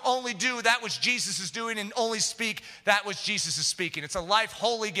 You are to only do that which Jesus is doing and only speak that which Jesus is speaking. It's a life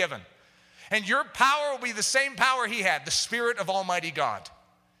wholly given. And your power will be the same power he had, the Spirit of Almighty God.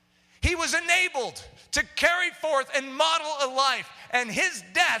 He was enabled to carry forth and model a life, and his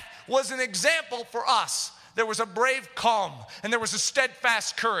death was an example for us. There was a brave calm, and there was a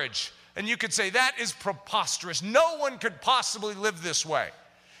steadfast courage. And you could say, that is preposterous. No one could possibly live this way.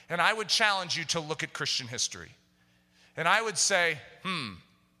 And I would challenge you to look at Christian history. And I would say,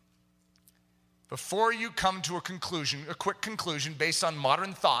 before you come to a conclusion, a quick conclusion based on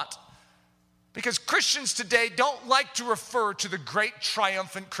modern thought, because Christians today don't like to refer to the great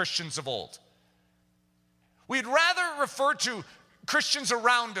triumphant Christians of old. We'd rather refer to Christians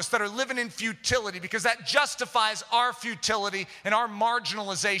around us that are living in futility because that justifies our futility and our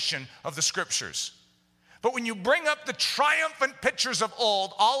marginalization of the scriptures. But when you bring up the triumphant pictures of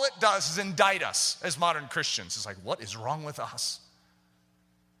old, all it does is indict us as modern Christians. It's like, what is wrong with us?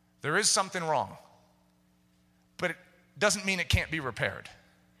 There is something wrong, but it doesn't mean it can't be repaired.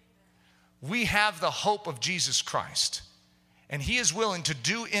 We have the hope of Jesus Christ, and he is willing to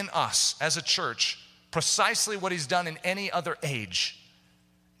do in us as a church precisely what he's done in any other age.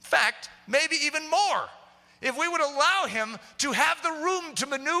 In fact, maybe even more. If we would allow him to have the room to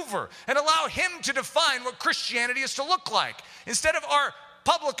maneuver and allow him to define what Christianity is to look like, instead of our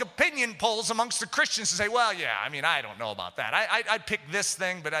public opinion polls amongst the Christians to say, well, yeah, I mean, I don't know about that. I'd pick this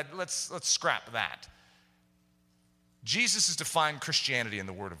thing, but let's scrap that. Jesus has defined Christianity in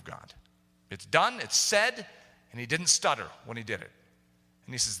the Word of God. It's done, it's said, and he didn't stutter when he did it.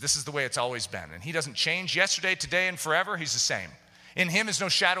 And he says, this is the way it's always been. And he doesn't change yesterday, today, and forever. He's the same. In him is no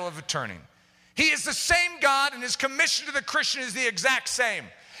shadow of a turning. He is the same God, and his commission to the Christian is the exact same.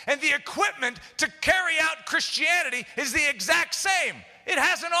 And the equipment to carry out Christianity is the exact same. It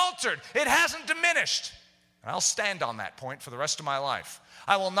hasn't altered. It hasn't diminished. And I'll stand on that point for the rest of my life.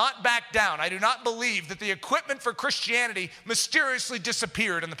 I will not back down. I do not believe that the equipment for Christianity mysteriously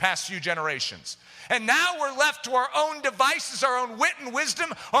disappeared in the past few generations. And now we're left to our own devices, our own wit and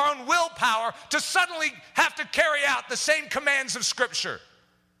wisdom, our own willpower to suddenly have to carry out the same commands of Scripture.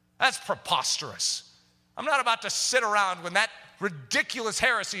 That's preposterous. I'm not about to sit around when that ridiculous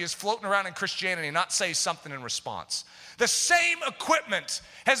heresy is floating around in Christianity and not say something in response. The same equipment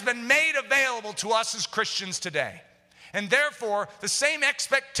has been made available to us as Christians today. And therefore, the same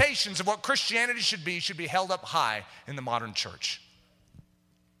expectations of what Christianity should be held up high in the modern church.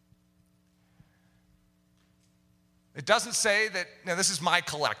 It doesn't say that, now this is my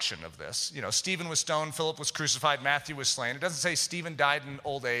collection of this. Stephen was stoned, Philip was crucified, Matthew was slain. It doesn't say Stephen died in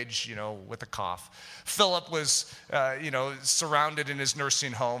old age, with a cough. Philip was, surrounded in his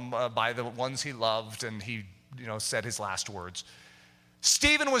nursing home by the ones he loved, and he, said his last words.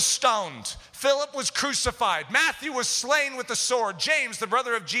 Stephen was stoned. Philip was crucified. Matthew was slain with the sword. James, the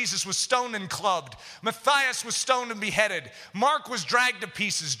brother of Jesus, was stoned and clubbed. Matthias was stoned and beheaded. Mark was dragged to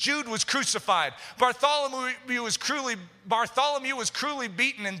pieces. Jude was crucified. Bartholomew was cruelly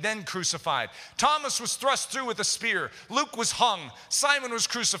beaten and then crucified. Thomas was thrust through with a spear. Luke was hung. Simon was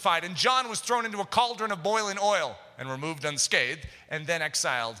crucified. And John was thrown into a cauldron of boiling oil and removed unscathed and then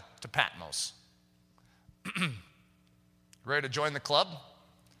exiled to Patmos. Ready to join the club?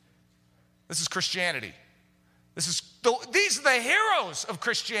 This is Christianity. These are the heroes of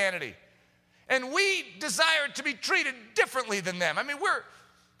Christianity. And we desire to be treated differently than them. I mean,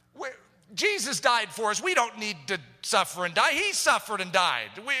 Jesus died for us. We don't need to suffer and die. He suffered and died.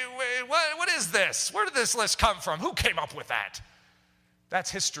 What is this? Where did this list come from? Who came up with that? That's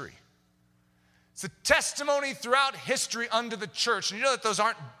history. It's a testimony throughout history unto the church. And you know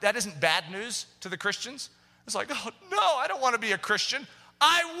that isn't bad news to the Christians? It's like, oh, no, I don't want to be a Christian.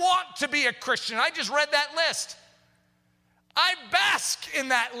 I want to be a Christian. I just read that list. I bask in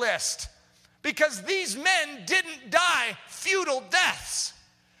that list because these men didn't die futile deaths.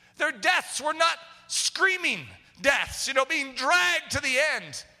 Their deaths were not screaming deaths, being dragged to the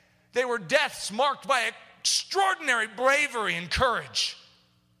end. They were deaths marked by extraordinary bravery and courage.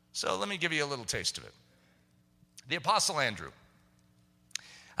 So let me give you a little taste of it. The Apostle Andrew.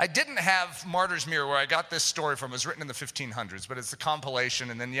 I didn't have Martyr's Mirror, where I got this story from. It was written in the 1500s, but it's the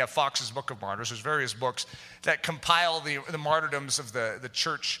compilation, and then you have Fox's Book of Martyrs. There's various books that compile the martyrdoms of the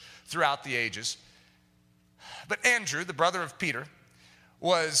church throughout the ages. But Andrew, the brother of Peter,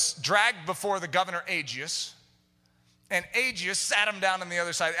 was dragged before the governor Aegeus, and Aegeus sat him down on the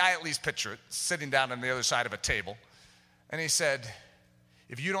other side. I at least picture it, sitting down on the other side of a table. And he said,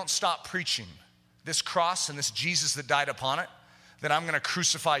 if you don't stop preaching this cross and this Jesus that died upon it, then I'm going to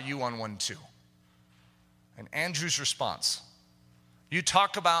crucify you on one too. And Andrew's response, you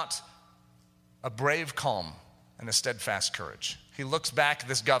talk about a brave calm and a steadfast courage. He looks back at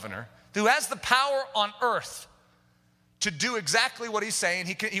this governor who has the power on earth to do exactly what he's saying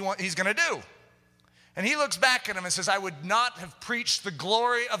he's going to do. And he looks back at him and says, I would not have preached the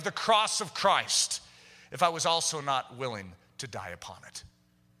glory of the cross of Christ if I was also not willing to die upon it.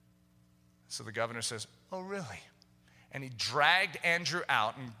 So the governor says, oh, really? And he dragged Andrew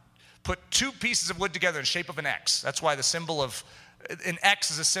out and put two pieces of wood together in the shape of an X. That's why an X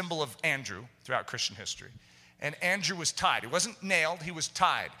is a symbol of Andrew throughout Christian history. And Andrew was tied. He wasn't nailed, he was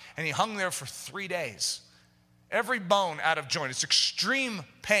tied. And he hung there for 3 days. Every bone out of joint. It's extreme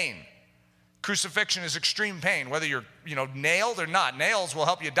pain. Crucifixion is extreme pain, whether you're nailed or not. Nails will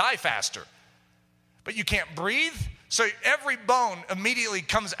help you die faster. But you can't breathe. So every bone immediately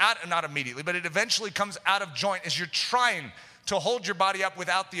comes out, not immediately, but it eventually comes out of joint as you're trying to hold your body up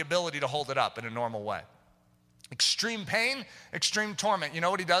without the ability to hold it up in a normal way. Extreme pain, extreme torment. You know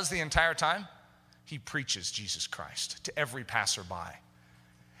what he does the entire time? He preaches Jesus Christ to every passerby.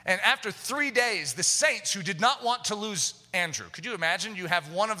 And after 3 days, the saints who did not want to lose Andrew, could you imagine? You have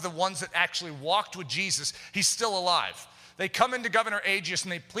one of the ones that actually walked with Jesus. He's still alive. They come into Governor Aegeus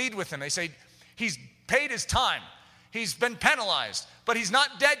and they plead with him. They say, he's paid his time. He's been penalized, but he's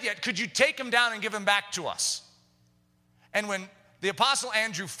not dead yet. Could you take him down and give him back to us? And when the Apostle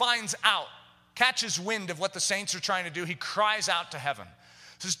Andrew finds out, catches wind of what the saints are trying to do, he cries out to heaven.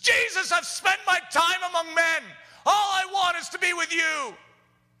 He says, Jesus, I've spent my time among men. All I want is to be with you.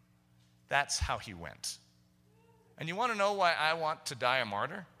 That's how he went. And you want to know why I want to die a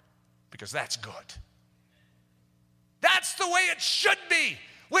martyr? Because that's good. That's the way it should be,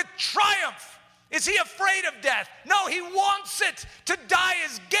 with triumph. Is he afraid of death? No, he wants it. To die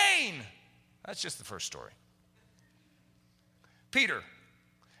is gain. That's just the first story. Peter,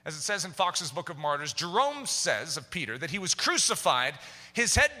 as it says in Fox's Book of Martyrs, Jerome says of Peter that he was crucified,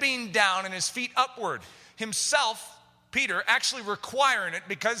 his head being down and his feet upward. Himself Peter actually requiring it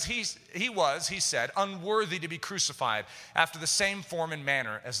because he said, unworthy to be crucified after the same form and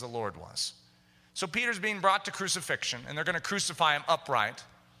manner as the Lord was. So Peter's being brought to crucifixion, and they're going to crucify him upright.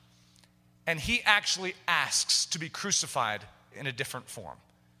 And he actually asks to be crucified in a different form,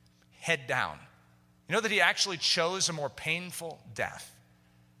 head down. You know that he actually chose a more painful death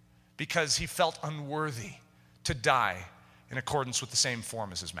because he felt unworthy to die in accordance with the same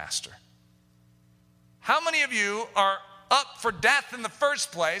form as his master. How many of you are up for death in the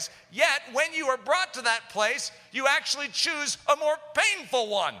first place, yet when you are brought to that place, you actually choose a more painful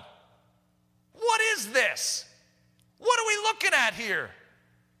one? What is this? What are we looking at here?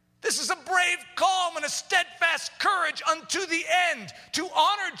 This is a brave calm and a steadfast courage unto the end, to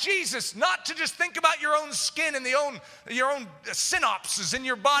honor Jesus, not to just think about your own skin and your own synapses in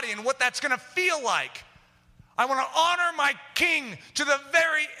your body and what that's going to feel like. I want to honor my King to the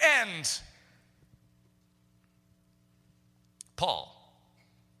very end. Paul.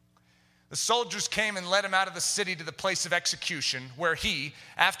 The soldiers came and led him out of the city to the place of execution, where he,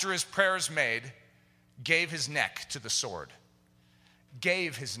 after his prayers made, gave his neck to the sword.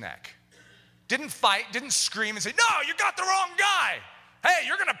 Gave his neck. Didn't fight, didn't scream and say, no, you got the wrong guy. Hey,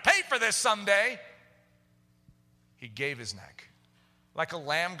 you're going to pay for this someday. He gave his neck. Like a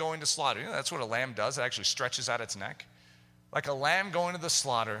lamb going to slaughter. You know, that's what a lamb does. It actually stretches out its neck. Like a lamb going to the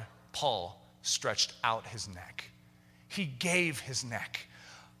slaughter, Paul stretched out his neck. He gave his neck.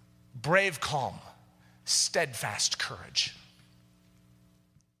 Brave calm, steadfast courage.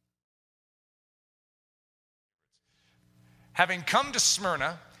 Having come to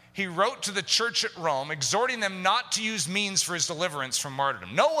Smyrna, he wrote to the church at Rome, exhorting them not to use means for his deliverance from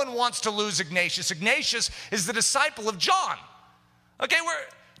martyrdom. No one wants to lose Ignatius. Ignatius is the disciple of John. Okay,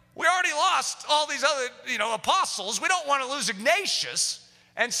 we already lost all these other, apostles. We don't want to lose Ignatius.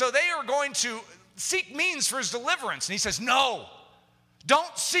 And so they are going to seek means for his deliverance. And he says, no,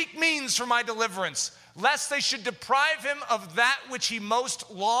 don't seek means for my deliverance, lest they should deprive him of that which he most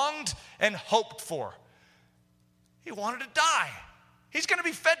longed and hoped for. He wanted to die. He's going to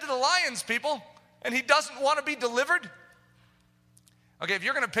be fed to the lions, people, and he doesn't want to be delivered. Okay, if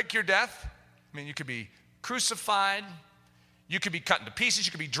you're going to pick your death, you could be crucified, you could be cut into pieces,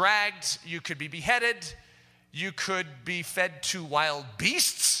 you could be dragged, you could be beheaded, you could be fed to wild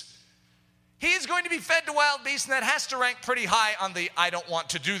beasts. He is going to be fed to wild beasts, and that has to rank pretty high on the I don't want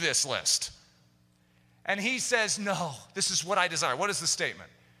to do this list. And he says, no, this is what I desire. What is the statement?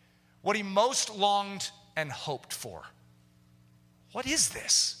 What he most longed and hoped for. What is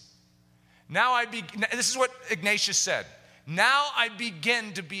this? This is what Ignatius said. Now I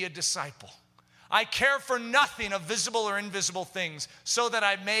begin to be a disciple. I care for nothing of visible or invisible things, so that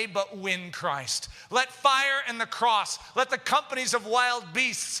I may but win Christ. Let fire and the cross, let the companies of wild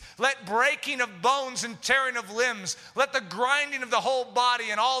beasts, let breaking of bones and tearing of limbs, let the grinding of the whole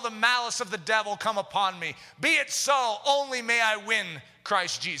body and all the malice of the devil come upon me. Be it so, only may I win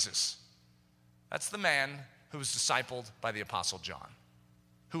Christ Jesus. That's the man who was discipled by the Apostle John,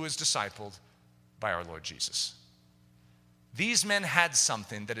 who was discipled by our Lord Jesus. These men had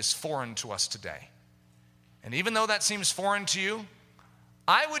something that is foreign to us today. And even though that seems foreign to you,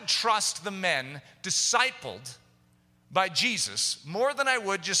 I would trust the men discipled by Jesus more than I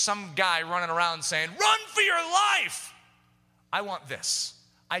would just some guy running around saying, run for your life. I want this.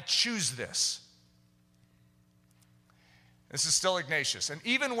 I choose this. This is still Ignatius. And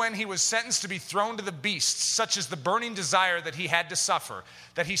even when he was sentenced to be thrown to the beasts, such as the burning desire that he had to suffer,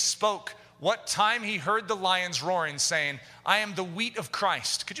 that he spoke what time he heard the lions roaring, saying, I am the wheat of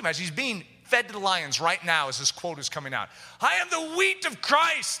Christ. Could you imagine? He's being fed to the lions right now as this quote is coming out. I am the wheat of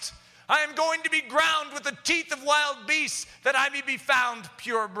Christ. I am going to be ground with the teeth of wild beasts, that I may be found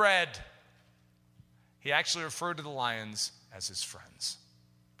pure bread. He actually referred to the lions as his friends,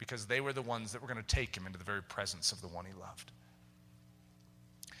 because they were the ones that were going to take him into the very presence of the one he loved.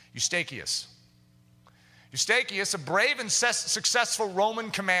 Eustachius, a brave and successful Roman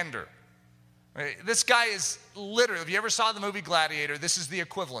commander. This guy is literally, if you ever saw the movie Gladiator, this is the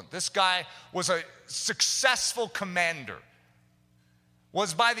equivalent. This guy was a successful commander,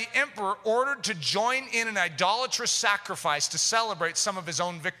 was by the emperor ordered to join in an idolatrous sacrifice to celebrate some of his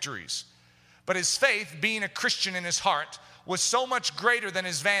own victories. But his faith, being a Christian in his heart, was so much greater than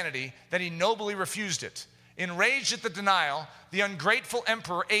his vanity that he nobly refused it. Enraged at the denial, the ungrateful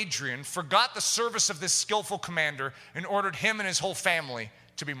emperor Adrian forgot the service of this skillful commander and ordered him and his whole family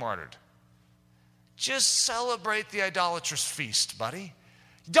to be martyred. Just celebrate the idolatrous feast, buddy.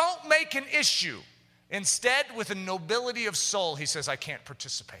 Don't make an issue. Instead, with a nobility of soul, he says, I can't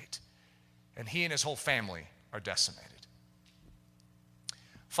participate. And he and his whole family are decimated.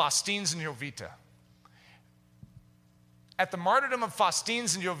 Faustines and Jovita. at the martyrdom of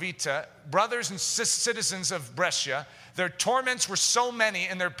Faustines and Jovita, brothers and citizens of Brescia, their torments were so many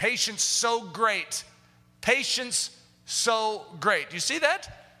and their patience so great. Patience so great. Do you see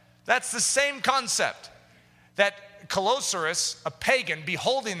that? That's the same concept. That Colosaurus, a pagan,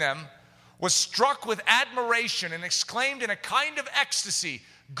 beholding them, was struck with admiration and exclaimed in a kind of ecstasy,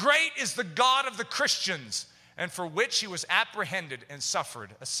 "Great is the God of the Christians," and for which he was apprehended and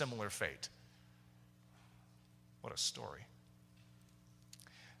suffered a similar fate. What a story.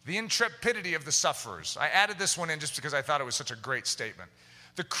 The intrepidity of the sufferers. I added this one in just because I thought it was such a great statement.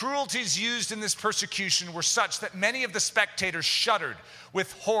 The cruelties used in this persecution were such that many of the spectators shuddered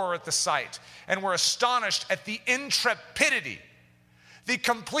with horror at the sight and were astonished at the intrepidity, the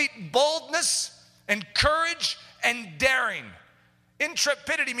complete boldness and courage and daring.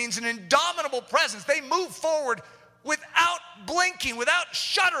 Intrepidity means an indomitable presence. They move forward without blinking, without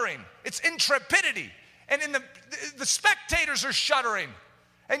shuddering. It's intrepidity. And the spectators are shuddering.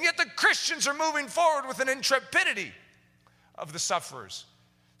 And yet the Christians are moving forward with an intrepidity of the sufferers.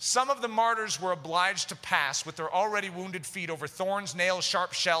 Some of the martyrs were obliged to pass with their already wounded feet over thorns, nails,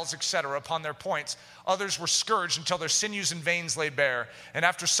 sharp shells, etc. upon their points. Others were scourged until their sinews and veins lay bare. And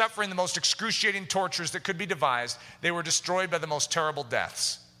after suffering the most excruciating tortures that could be devised, they were destroyed by the most terrible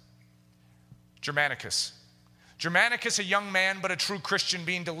deaths. Germanicus. Germanicus, a young man but a true Christian,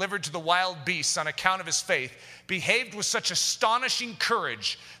 being delivered to the wild beasts on account of his faith, behaved with such astonishing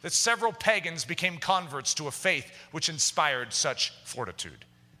courage that several pagans became converts to a faith which inspired such fortitude.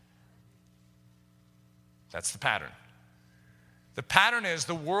 That's the pattern. The pattern is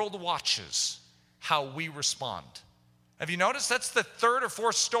the world watches how we respond. Have you noticed? That's the third or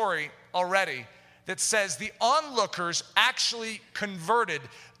fourth story already that says the onlookers actually converted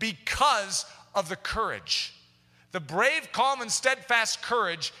because of the courage. The brave, calm, and steadfast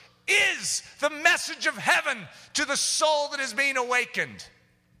courage is the message of heaven to the soul that is being awakened.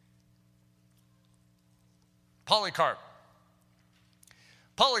 Polycarp.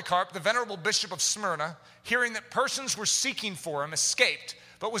 Polycarp, the venerable bishop of Smyrna, hearing that persons were seeking for him, escaped,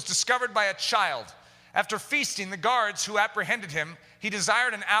 but was discovered by a child. After feasting the guards who apprehended him, he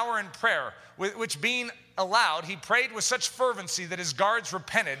desired an hour in prayer, which being allowed, he prayed with such fervency that his guards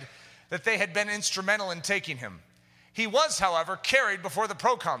repented that they had been instrumental in taking him. He was, however, carried before the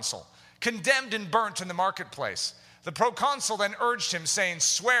proconsul, condemned and burnt in the marketplace. The proconsul then urged him, saying,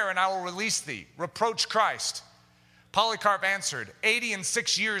 "Swear, and I will release thee. Reproach Christ." Polycarp answered,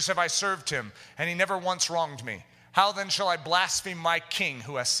 86 years have I served him, and he never once wronged me. How then shall I blaspheme my king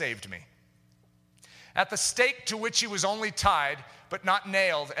who has saved me? At the stake to which he was only tied, but not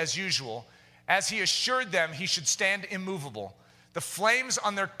nailed as usual, as he assured them he should stand immovable, the flames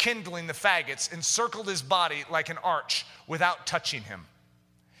on their kindling the faggots encircled his body like an arch without touching him.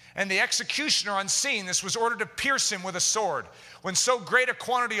 And the executioner, on seeing this, was ordered to pierce him with a sword, when so great a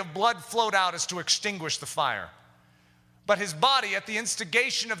quantity of blood flowed out as to extinguish the fire. But his body, at the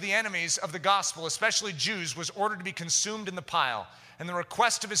instigation of the enemies of the gospel, especially Jews, was ordered to be consumed in the pile, and the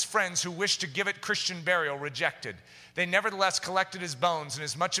request of his friends who wished to give it Christian burial rejected. They nevertheless collected his bones and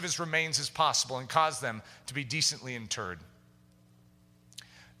as much of his remains as possible and caused them to be decently interred.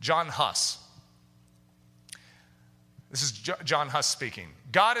 John Huss. This is John Huss speaking.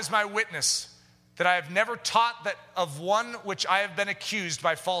 God is my witness that I have never taught that of one which I have been accused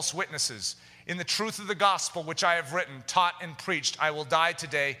by false witnesses. In the truth of the gospel which I have written, taught, and preached, I will die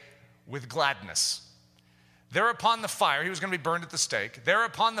today with gladness. Thereupon the fire, he was going to be burned at the stake.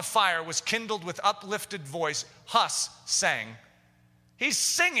 Thereupon the fire was kindled with uplifted voice. Huss sang. He's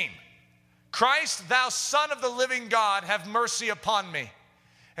singing. Christ, thou Son of the living God, have mercy upon me.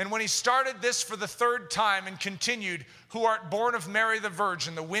 And when he started this for the third time and continued, who art born of Mary the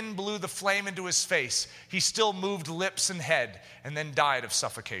Virgin, the wind blew the flame into his face. He still moved lips and head and then died of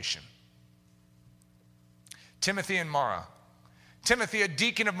suffocation. Timothy and Mara. Timothy, a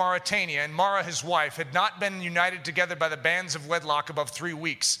deacon of Mauritania, and Mara, his wife, had not been united together by the bands of wedlock above 3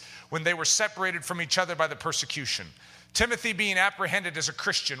 weeks when they were separated from each other by the persecution. Timothy, being apprehended as a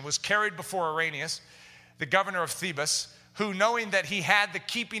Christian, was carried before Irenaeus, the governor of Thebes, who, knowing that he had the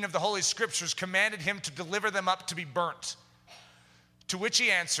keeping of the Holy Scriptures, commanded him to deliver them up to be burnt. To which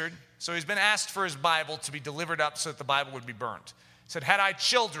he answered, so he's been asked for his Bible to be delivered up so that the Bible would be burnt. He said, had I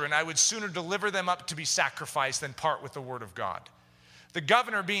children, I would sooner deliver them up to be sacrificed than part with the word of God. The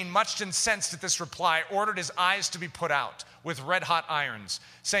governor, being much incensed at this reply, ordered his eyes to be put out with red-hot irons,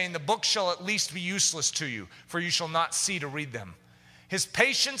 saying, the book shall at least be useless to you, for you shall not see to read them. His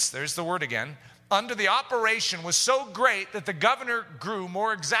patience, there's the word again, under the operation was so great that the governor grew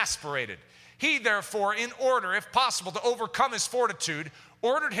more exasperated. He, therefore, in order, if possible, to overcome his fortitude,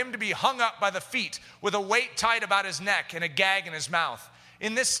 ordered him to be hung up by the feet with a weight tied about his neck and a gag in his mouth.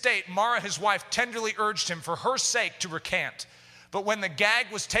 In this state, Mara, his wife, tenderly urged him for her sake to recant. But when the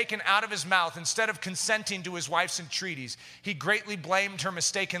gag was taken out of his mouth, instead of consenting to his wife's entreaties, he greatly blamed her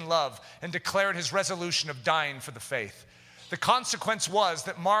mistaken love and declared his resolution of dying for the faith. The consequence was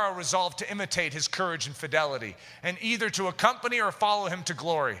that Mara resolved to imitate his courage and fidelity, and either to accompany or follow him to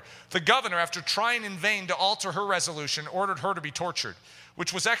glory. The governor, after trying in vain to alter her resolution, ordered her to be tortured,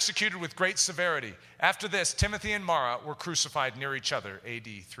 which was executed with great severity. After this, Timothy and Mara were crucified near each other, AD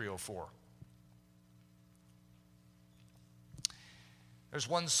 304. There's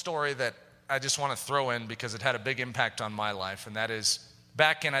one story that I just want to throw in because it had a big impact on my life, and that is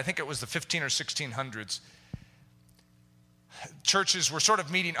back in, I think it was the 15 or 1600s, churches were sort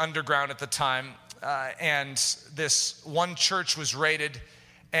of meeting underground at the time, and this one church was raided,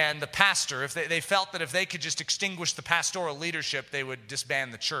 and the pastor, if they felt that if they could just extinguish the pastoral leadership, they would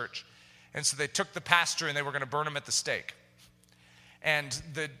disband the church. And so they took the pastor and they were going to burn him at the stake. And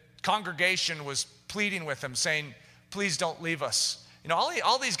the congregation was pleading with him, saying, please don't leave us. You know,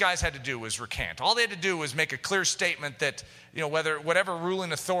 all these guys had to do was recant. All they had to do was make a clear statement that, you know, whatever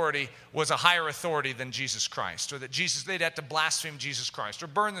ruling authority was a higher authority than Jesus Christ, or that they'd have to blaspheme Jesus Christ, or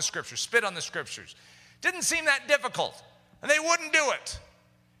burn the scriptures, spit on the scriptures. Didn't seem that difficult, and they wouldn't do it.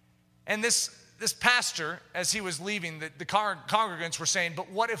 And this pastor, as he was leaving, the congregants were saying, but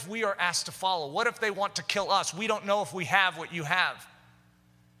what if we are asked to follow? What if they want to kill us? We don't know if we have what you have.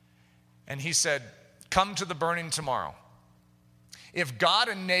 And he said, come to the burning tomorrow. If God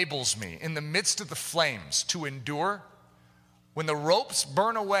enables me in the midst of the flames to endure, when the ropes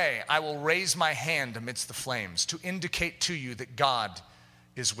burn away, I will raise my hand amidst the flames to indicate to you that God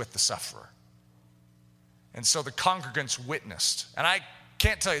is with the sufferer. And so the congregants witnessed. And I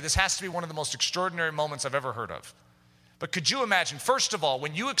can't tell you, this has to be one of the most extraordinary moments I've ever heard of. But could you imagine, first of all,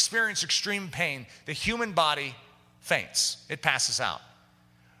 when you experience extreme pain, the human body faints. It passes out.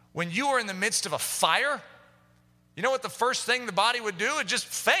 When you are in the midst of a fire, you know what the first thing the body would do? It just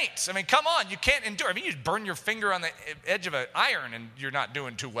faints. I mean, come on, you can't endure. I mean, you burn your finger on the edge of an iron and you're not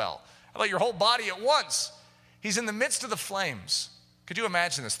doing too well. How about your whole body at once? He's in the midst of the flames. Could you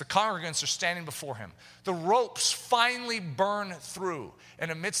imagine this? The congregants are standing before him. The ropes finally burn through,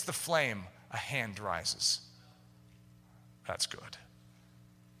 and amidst the flame, a hand rises. That's good.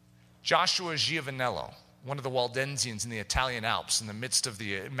 Joshua Giovanello, one of the Waldensians in the Italian Alps in the midst of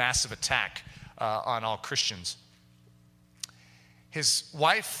the massive attack on all Christians. His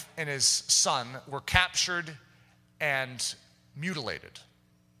wife and his son were captured and mutilated.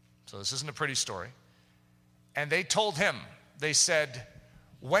 So this isn't a pretty story. And they told him, they said,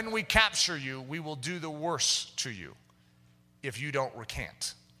 when we capture you, we will do the worst to you if you don't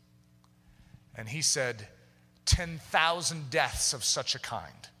recant. And he said, 10,000 deaths of such a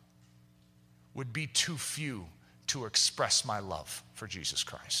kind would be too few to express my love for Jesus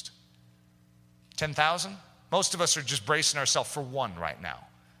Christ. 10,000? Most of us are just bracing ourselves for one right now.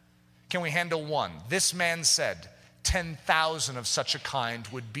 Can we handle one? This man said 10,000 of such a kind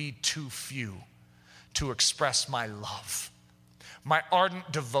would be too few to express my love, my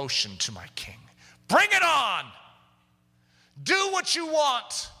ardent devotion to my King. Bring it on! Do what you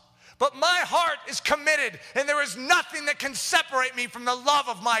want, but my heart is committed, and there is nothing that can separate me from the love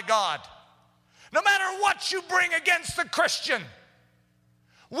of my God. No matter what you bring against the Christian,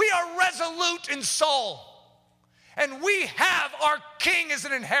 we are resolute in soul. And we have our King as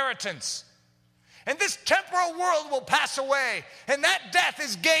an inheritance. And this temporal world will pass away, and that death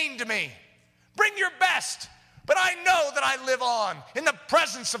is gain to me. Bring your best, but I know that I live on in the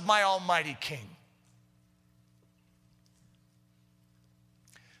presence of my almighty King.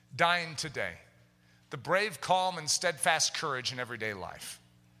 Dying today, the brave, calm, and steadfast courage in everyday life.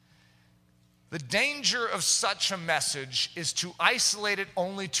 The danger of such a message is to isolate it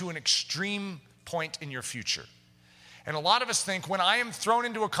only to an extreme point in your future. And a lot of us think, when I am thrown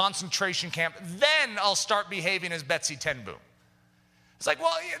into a concentration camp, then I'll start behaving as Betsy ten Boom. It's like,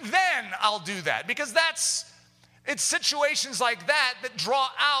 well, then I'll do that. Because it's situations like that that draw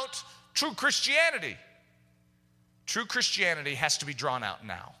out true Christianity. True Christianity has to be drawn out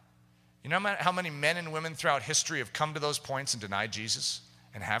now. You know how many men and women throughout history have come to those points and denied Jesus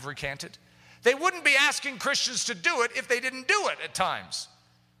and have recanted? They wouldn't be asking Christians to do it if they didn't do it at times.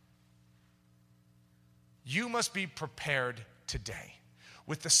 You must be prepared today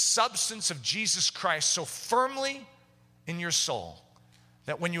with the substance of Jesus Christ so firmly in your soul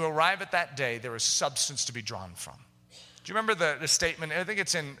that when you arrive at that day, there is substance to be drawn from. Do you remember the statement? I think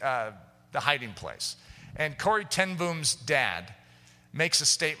it's in The Hiding Place. And Corrie ten Boom's dad makes a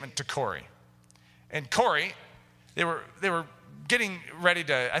statement to Corrie. And Corrie, they were getting ready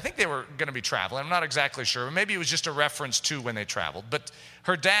to, I think they were going to be traveling. I'm not exactly sure. Maybe it was just a reference to when they traveled. But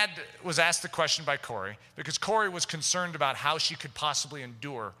her dad was asked the question by Corey because Corey was concerned about how she could possibly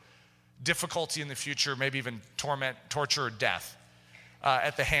endure difficulty in the future, maybe even torment, torture, or death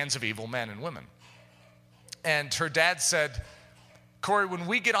at the hands of evil men and women. And her dad said, Corey, when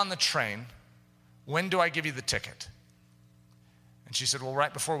we get on the train, when do I give you the ticket? And she said, well,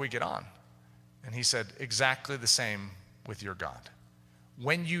 right before we get on. And he said, exactly the same with your God.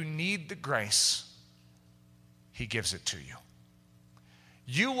 When you need the grace, he gives it to you.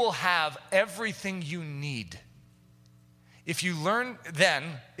 You will have everything you need if you learn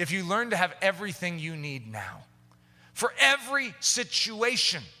to have everything you need now for every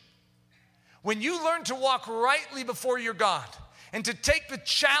situation. When you learn to walk rightly before your God and to take the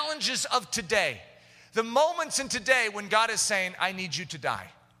challenges of today, the moments in today when God is saying, I need you to die.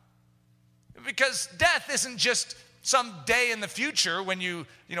 Because death isn't just some day in the future when you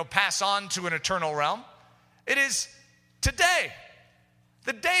pass on to an eternal realm. It is today.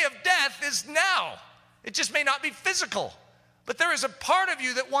 The day of death is now. It just may not be physical. But there is a part of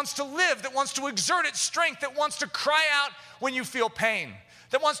you that wants to live, that wants to exert its strength, that wants to cry out when you feel pain,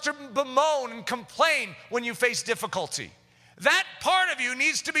 that wants to bemoan and complain when you face difficulty. That part of you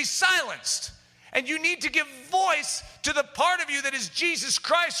needs to be silenced. And you need to give voice to the part of you that is Jesus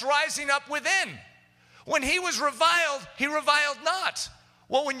Christ rising up within. When he was reviled, he reviled not.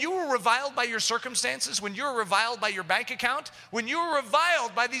 Well, when you were reviled by your circumstances, when you were reviled by your bank account, when you were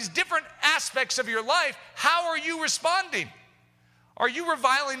reviled by these different aspects of your life, how are you responding? Are you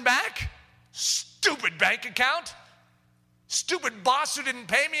reviling back? Stupid bank account? Stupid boss who didn't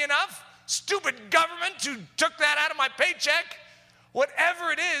pay me enough? Stupid government who took that out of my paycheck?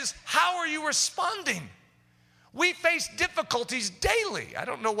 Whatever it is, how are you responding? We face difficulties daily. I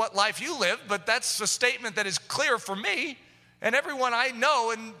don't know what life you live, but that's a statement that is clear for me and everyone I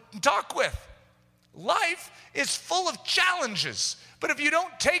know and talk with. Life is full of challenges, but if you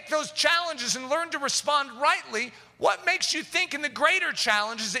don't take those challenges and learn to respond rightly, what makes you think in the greater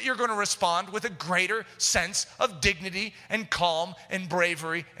challenges that you're going to respond with a greater sense of dignity and calm and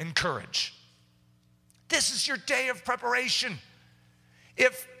bravery and courage? This is your day of preparation.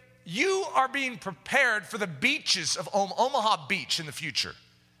 If you are being prepared for the beaches of Omaha Beach in the future,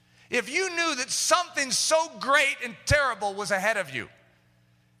 if you knew that something so great and terrible was ahead of you,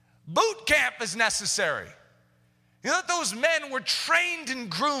 boot camp is necessary. You know that those men were trained and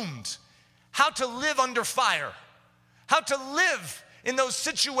groomed how to live under fire, how to live in those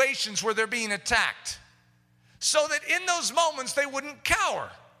situations where they're being attacked, so that in those moments they wouldn't cower.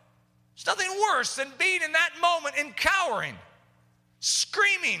 There's nothing worse than being in that moment and cowering,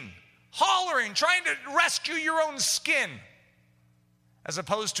 screaming, hollering, trying to rescue your own skin, as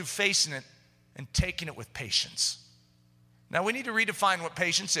opposed to facing it and taking it with patience. Now, we need to redefine what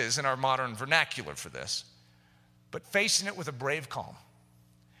patience is in our modern vernacular for this, but facing it with a brave calm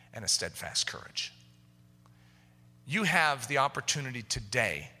and a steadfast courage. You have the opportunity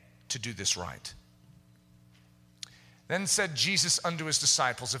today to do this right. Then said Jesus unto his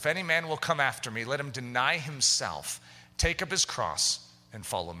disciples, if any man will come after me, let him deny himself, take up his cross, and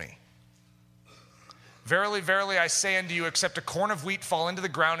follow me. Verily, verily, I say unto you, except a corn of wheat fall into the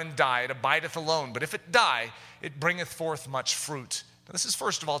ground and die, it abideth alone. But if it die, it bringeth forth much fruit. Now, this is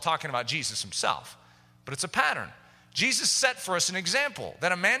first of all talking about Jesus himself, but it's a pattern. Jesus set for us an example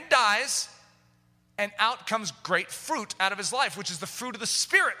that a man dies and out comes great fruit out of his life, which is the fruit of the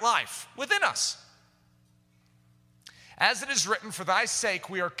Spirit life within us. As it is written, for thy sake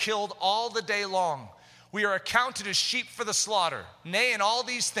we are killed all the day long. We are accounted as sheep for the slaughter. Nay, in all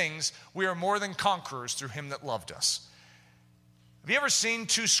these things, we are more than conquerors through him that loved us. Have you ever seen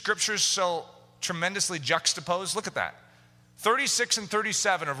two scriptures so tremendously juxtaposed? Look at that. 36 and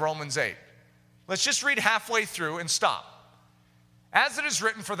 37 of Romans 8. Let's just read halfway through and stop. As it is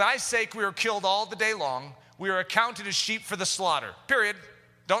written, for thy sake we are killed all the day long. We are accounted as sheep for the slaughter. Period.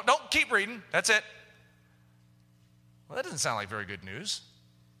 Don't keep reading. That's it. Well, that doesn't sound like very good news.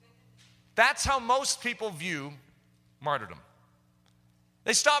 That's how most people view martyrdom.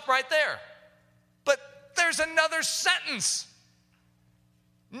 They stop right there. But there's another sentence.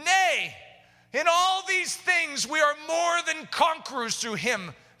 Nay, in all these things we are more than conquerors through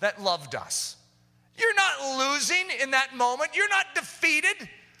him that loved us. You're not losing in that moment. You're not defeated.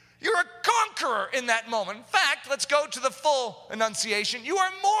 You're a conqueror in that moment. In fact, let's go to the full enunciation. You are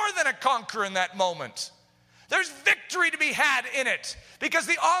more than a conqueror in that moment. There's victory to be had in it because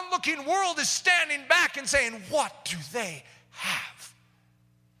the onlooking world is standing back and saying, what do they have?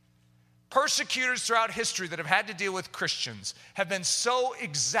 Persecutors throughout history that have had to deal with Christians have been so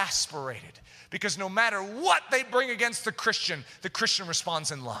exasperated because no matter what they bring against the Christian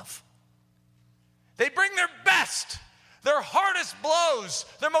responds in love. They bring their best, their hardest blows,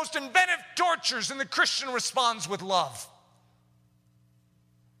 their most inventive tortures, and the Christian responds with love.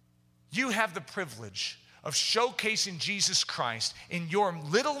 You have the privilege of showcasing Jesus Christ in your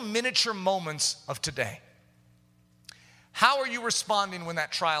little miniature moments of today. How are you responding when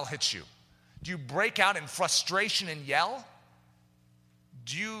that trial hits you? Do you break out in frustration and yell?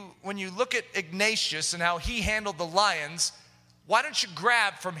 When you look at Ignatius and how he handled the lions, why don't you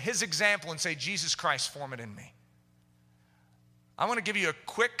grab from his example and say, Jesus Christ, form it in me? I want to give you a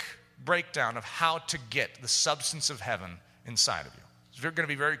quick breakdown of how to get the substance of heaven inside of you. It's going to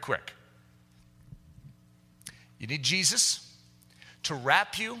be very quick. You need Jesus to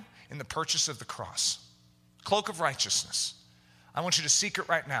wrap you in the purchase of the cross, cloak of righteousness. I want you to seek it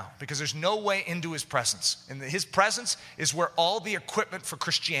right now because there's no way into his presence. And his presence is where all the equipment for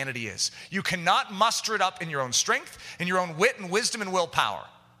Christianity is. You cannot muster it up in your own strength, in your own wit and wisdom and willpower.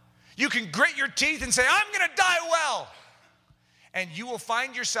 You can grit your teeth and say, I'm going to die well. And you will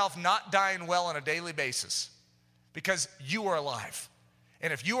find yourself not dying well on a daily basis because you are alive.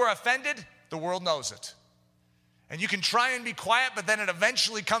 And if you are offended, the world knows it. And you can try and be quiet, but then it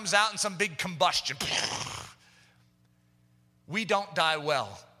eventually comes out in some big combustion. We don't die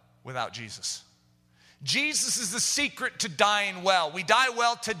well without Jesus. Jesus is the secret to dying well. We die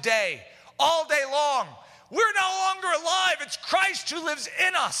well today, all day long. We're no longer alive. It's Christ who lives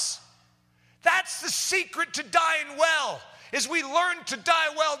in us. That's the secret to dying well, is we learn to die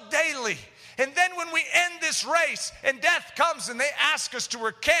well daily. And then when we end this race and death comes and they ask us to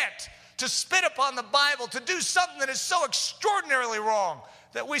recant, to spit upon the Bible, to do something that is so extraordinarily wrong,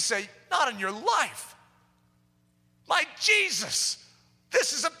 that we say, not in your life. My Jesus,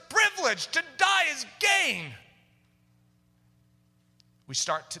 this is a privilege. To die is gain. We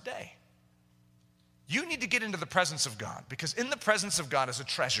start today. You need to get into the presence of God because in the presence of God is a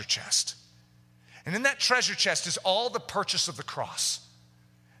treasure chest. And in that treasure chest is all the purchase of the cross.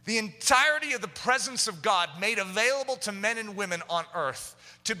 The entirety of the presence of God made available to men and women on earth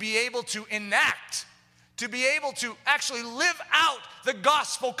to be able to enact, to be able to actually live out the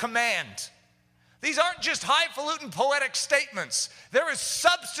gospel command. These aren't just highfalutin poetic statements. There is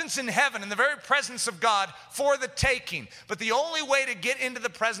substance in heaven in the very presence of God for the taking. But the only way to get into the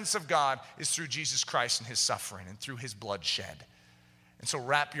presence of God is through Jesus Christ and his suffering and through his blood shed. And so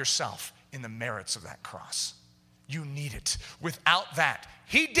wrap yourself in the merits of that cross. You need it. Without that,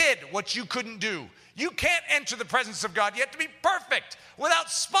 he did what you couldn't do. You can't enter the presence of God. You have to be perfect, without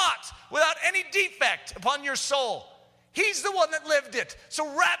spot, without any defect upon your soul. He's the one that lived it. So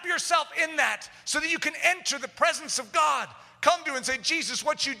wrap yourself in that so that you can enter the presence of God. Come to him and say, Jesus,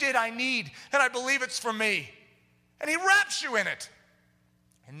 what you did I need, and I believe it's for me. And he wraps you in it.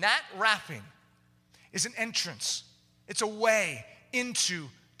 And that wrapping is an entrance. It's a way into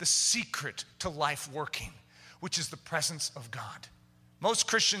the secret to life working, which is the presence of God. Most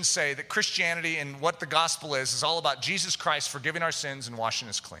Christians say that Christianity and what the gospel is all about Jesus Christ forgiving our sins and washing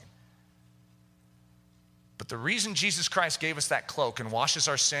us clean. But the reason Jesus Christ gave us that cloak and washes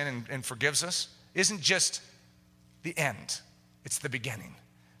our sin and forgives us isn't just the end, it's the beginning.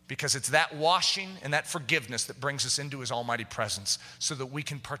 Because it's that washing and that forgiveness that brings us into his almighty presence so that we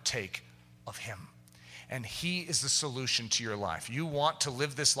can partake of him. And he is the solution to your life. You want to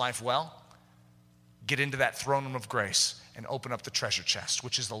live this life well? Get into that throne room of grace and open up the treasure chest,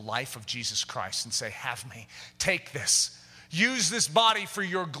 which is the life of Jesus Christ, and say, have me. Take this. Use this body for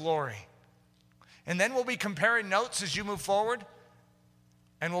your glory. And then we'll be comparing notes as you move forward.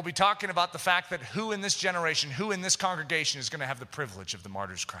 And we'll be talking about the fact that who in this generation, who in this congregation is going to have the privilege of the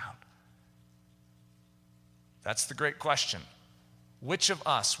martyr's crown? That's the great question. Which of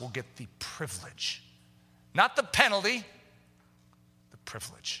us will get the privilege? Not the penalty, the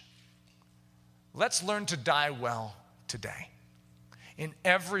privilege. Let's learn to die well today. In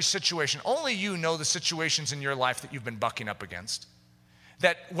every situation. Only you know the situations in your life that you've been bucking up against.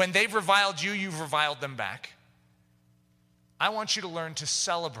 That when they've reviled you, you've reviled them back. I want you to learn to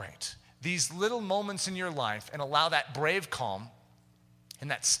celebrate these little moments in your life and allow that brave calm and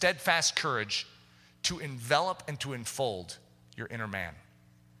that steadfast courage to envelop and to enfold your inner man.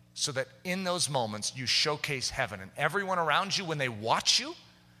 So that in those moments you showcase heaven. And everyone around you, when they watch you,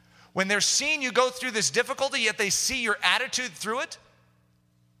 when they're seeing you go through this difficulty, yet they see your attitude through it,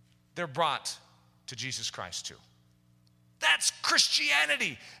 they're brought to Jesus Christ too. That's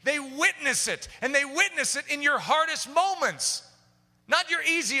Christianity. They witness it, and they witness it in your hardest moments. Not your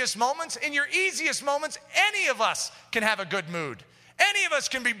easiest moments. In your easiest moments, any of us can have a good mood. Any of us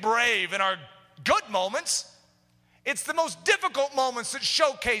can be brave in our good moments. It's the most difficult moments that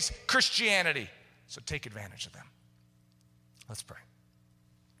showcase Christianity. So take advantage of them. Let's pray.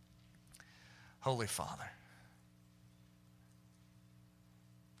 Holy Father,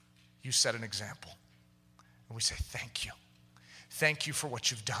 you set an example. And we say thank you. Thank you for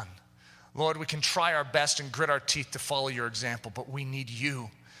what you've done. Lord, we can try our best and grit our teeth to follow your example, but we need you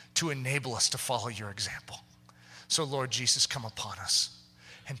to enable us to follow your example. So Lord Jesus, come upon us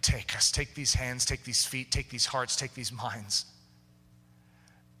and take us. Take these hands, take these feet, take these hearts, take these minds,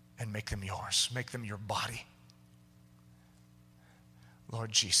 and make them yours. Make them your body.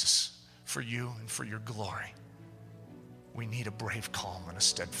 Lord Jesus, for you and for your glory, we need a brave calm and a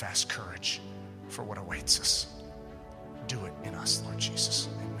steadfast courage for what awaits us. Do it in us, Lord Jesus.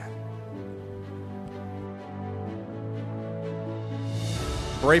 Amen.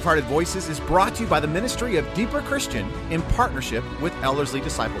 Bravehearted Voices is brought to you by the Ministry of Deeper Christian in partnership with Ellerslie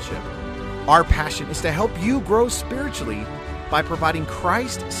Discipleship. Our passion is to help you grow spiritually by providing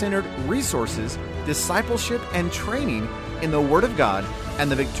Christ-centered resources, discipleship, and training in the Word of God and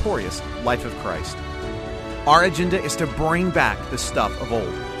the victorious life of Christ. Our agenda is to bring back the stuff of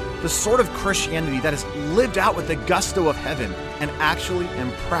old, the sort of Christianity that is lived out with the gusto of heaven and actually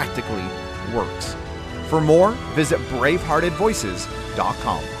and practically works. For more, visit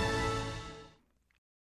braveheartedvoices.com.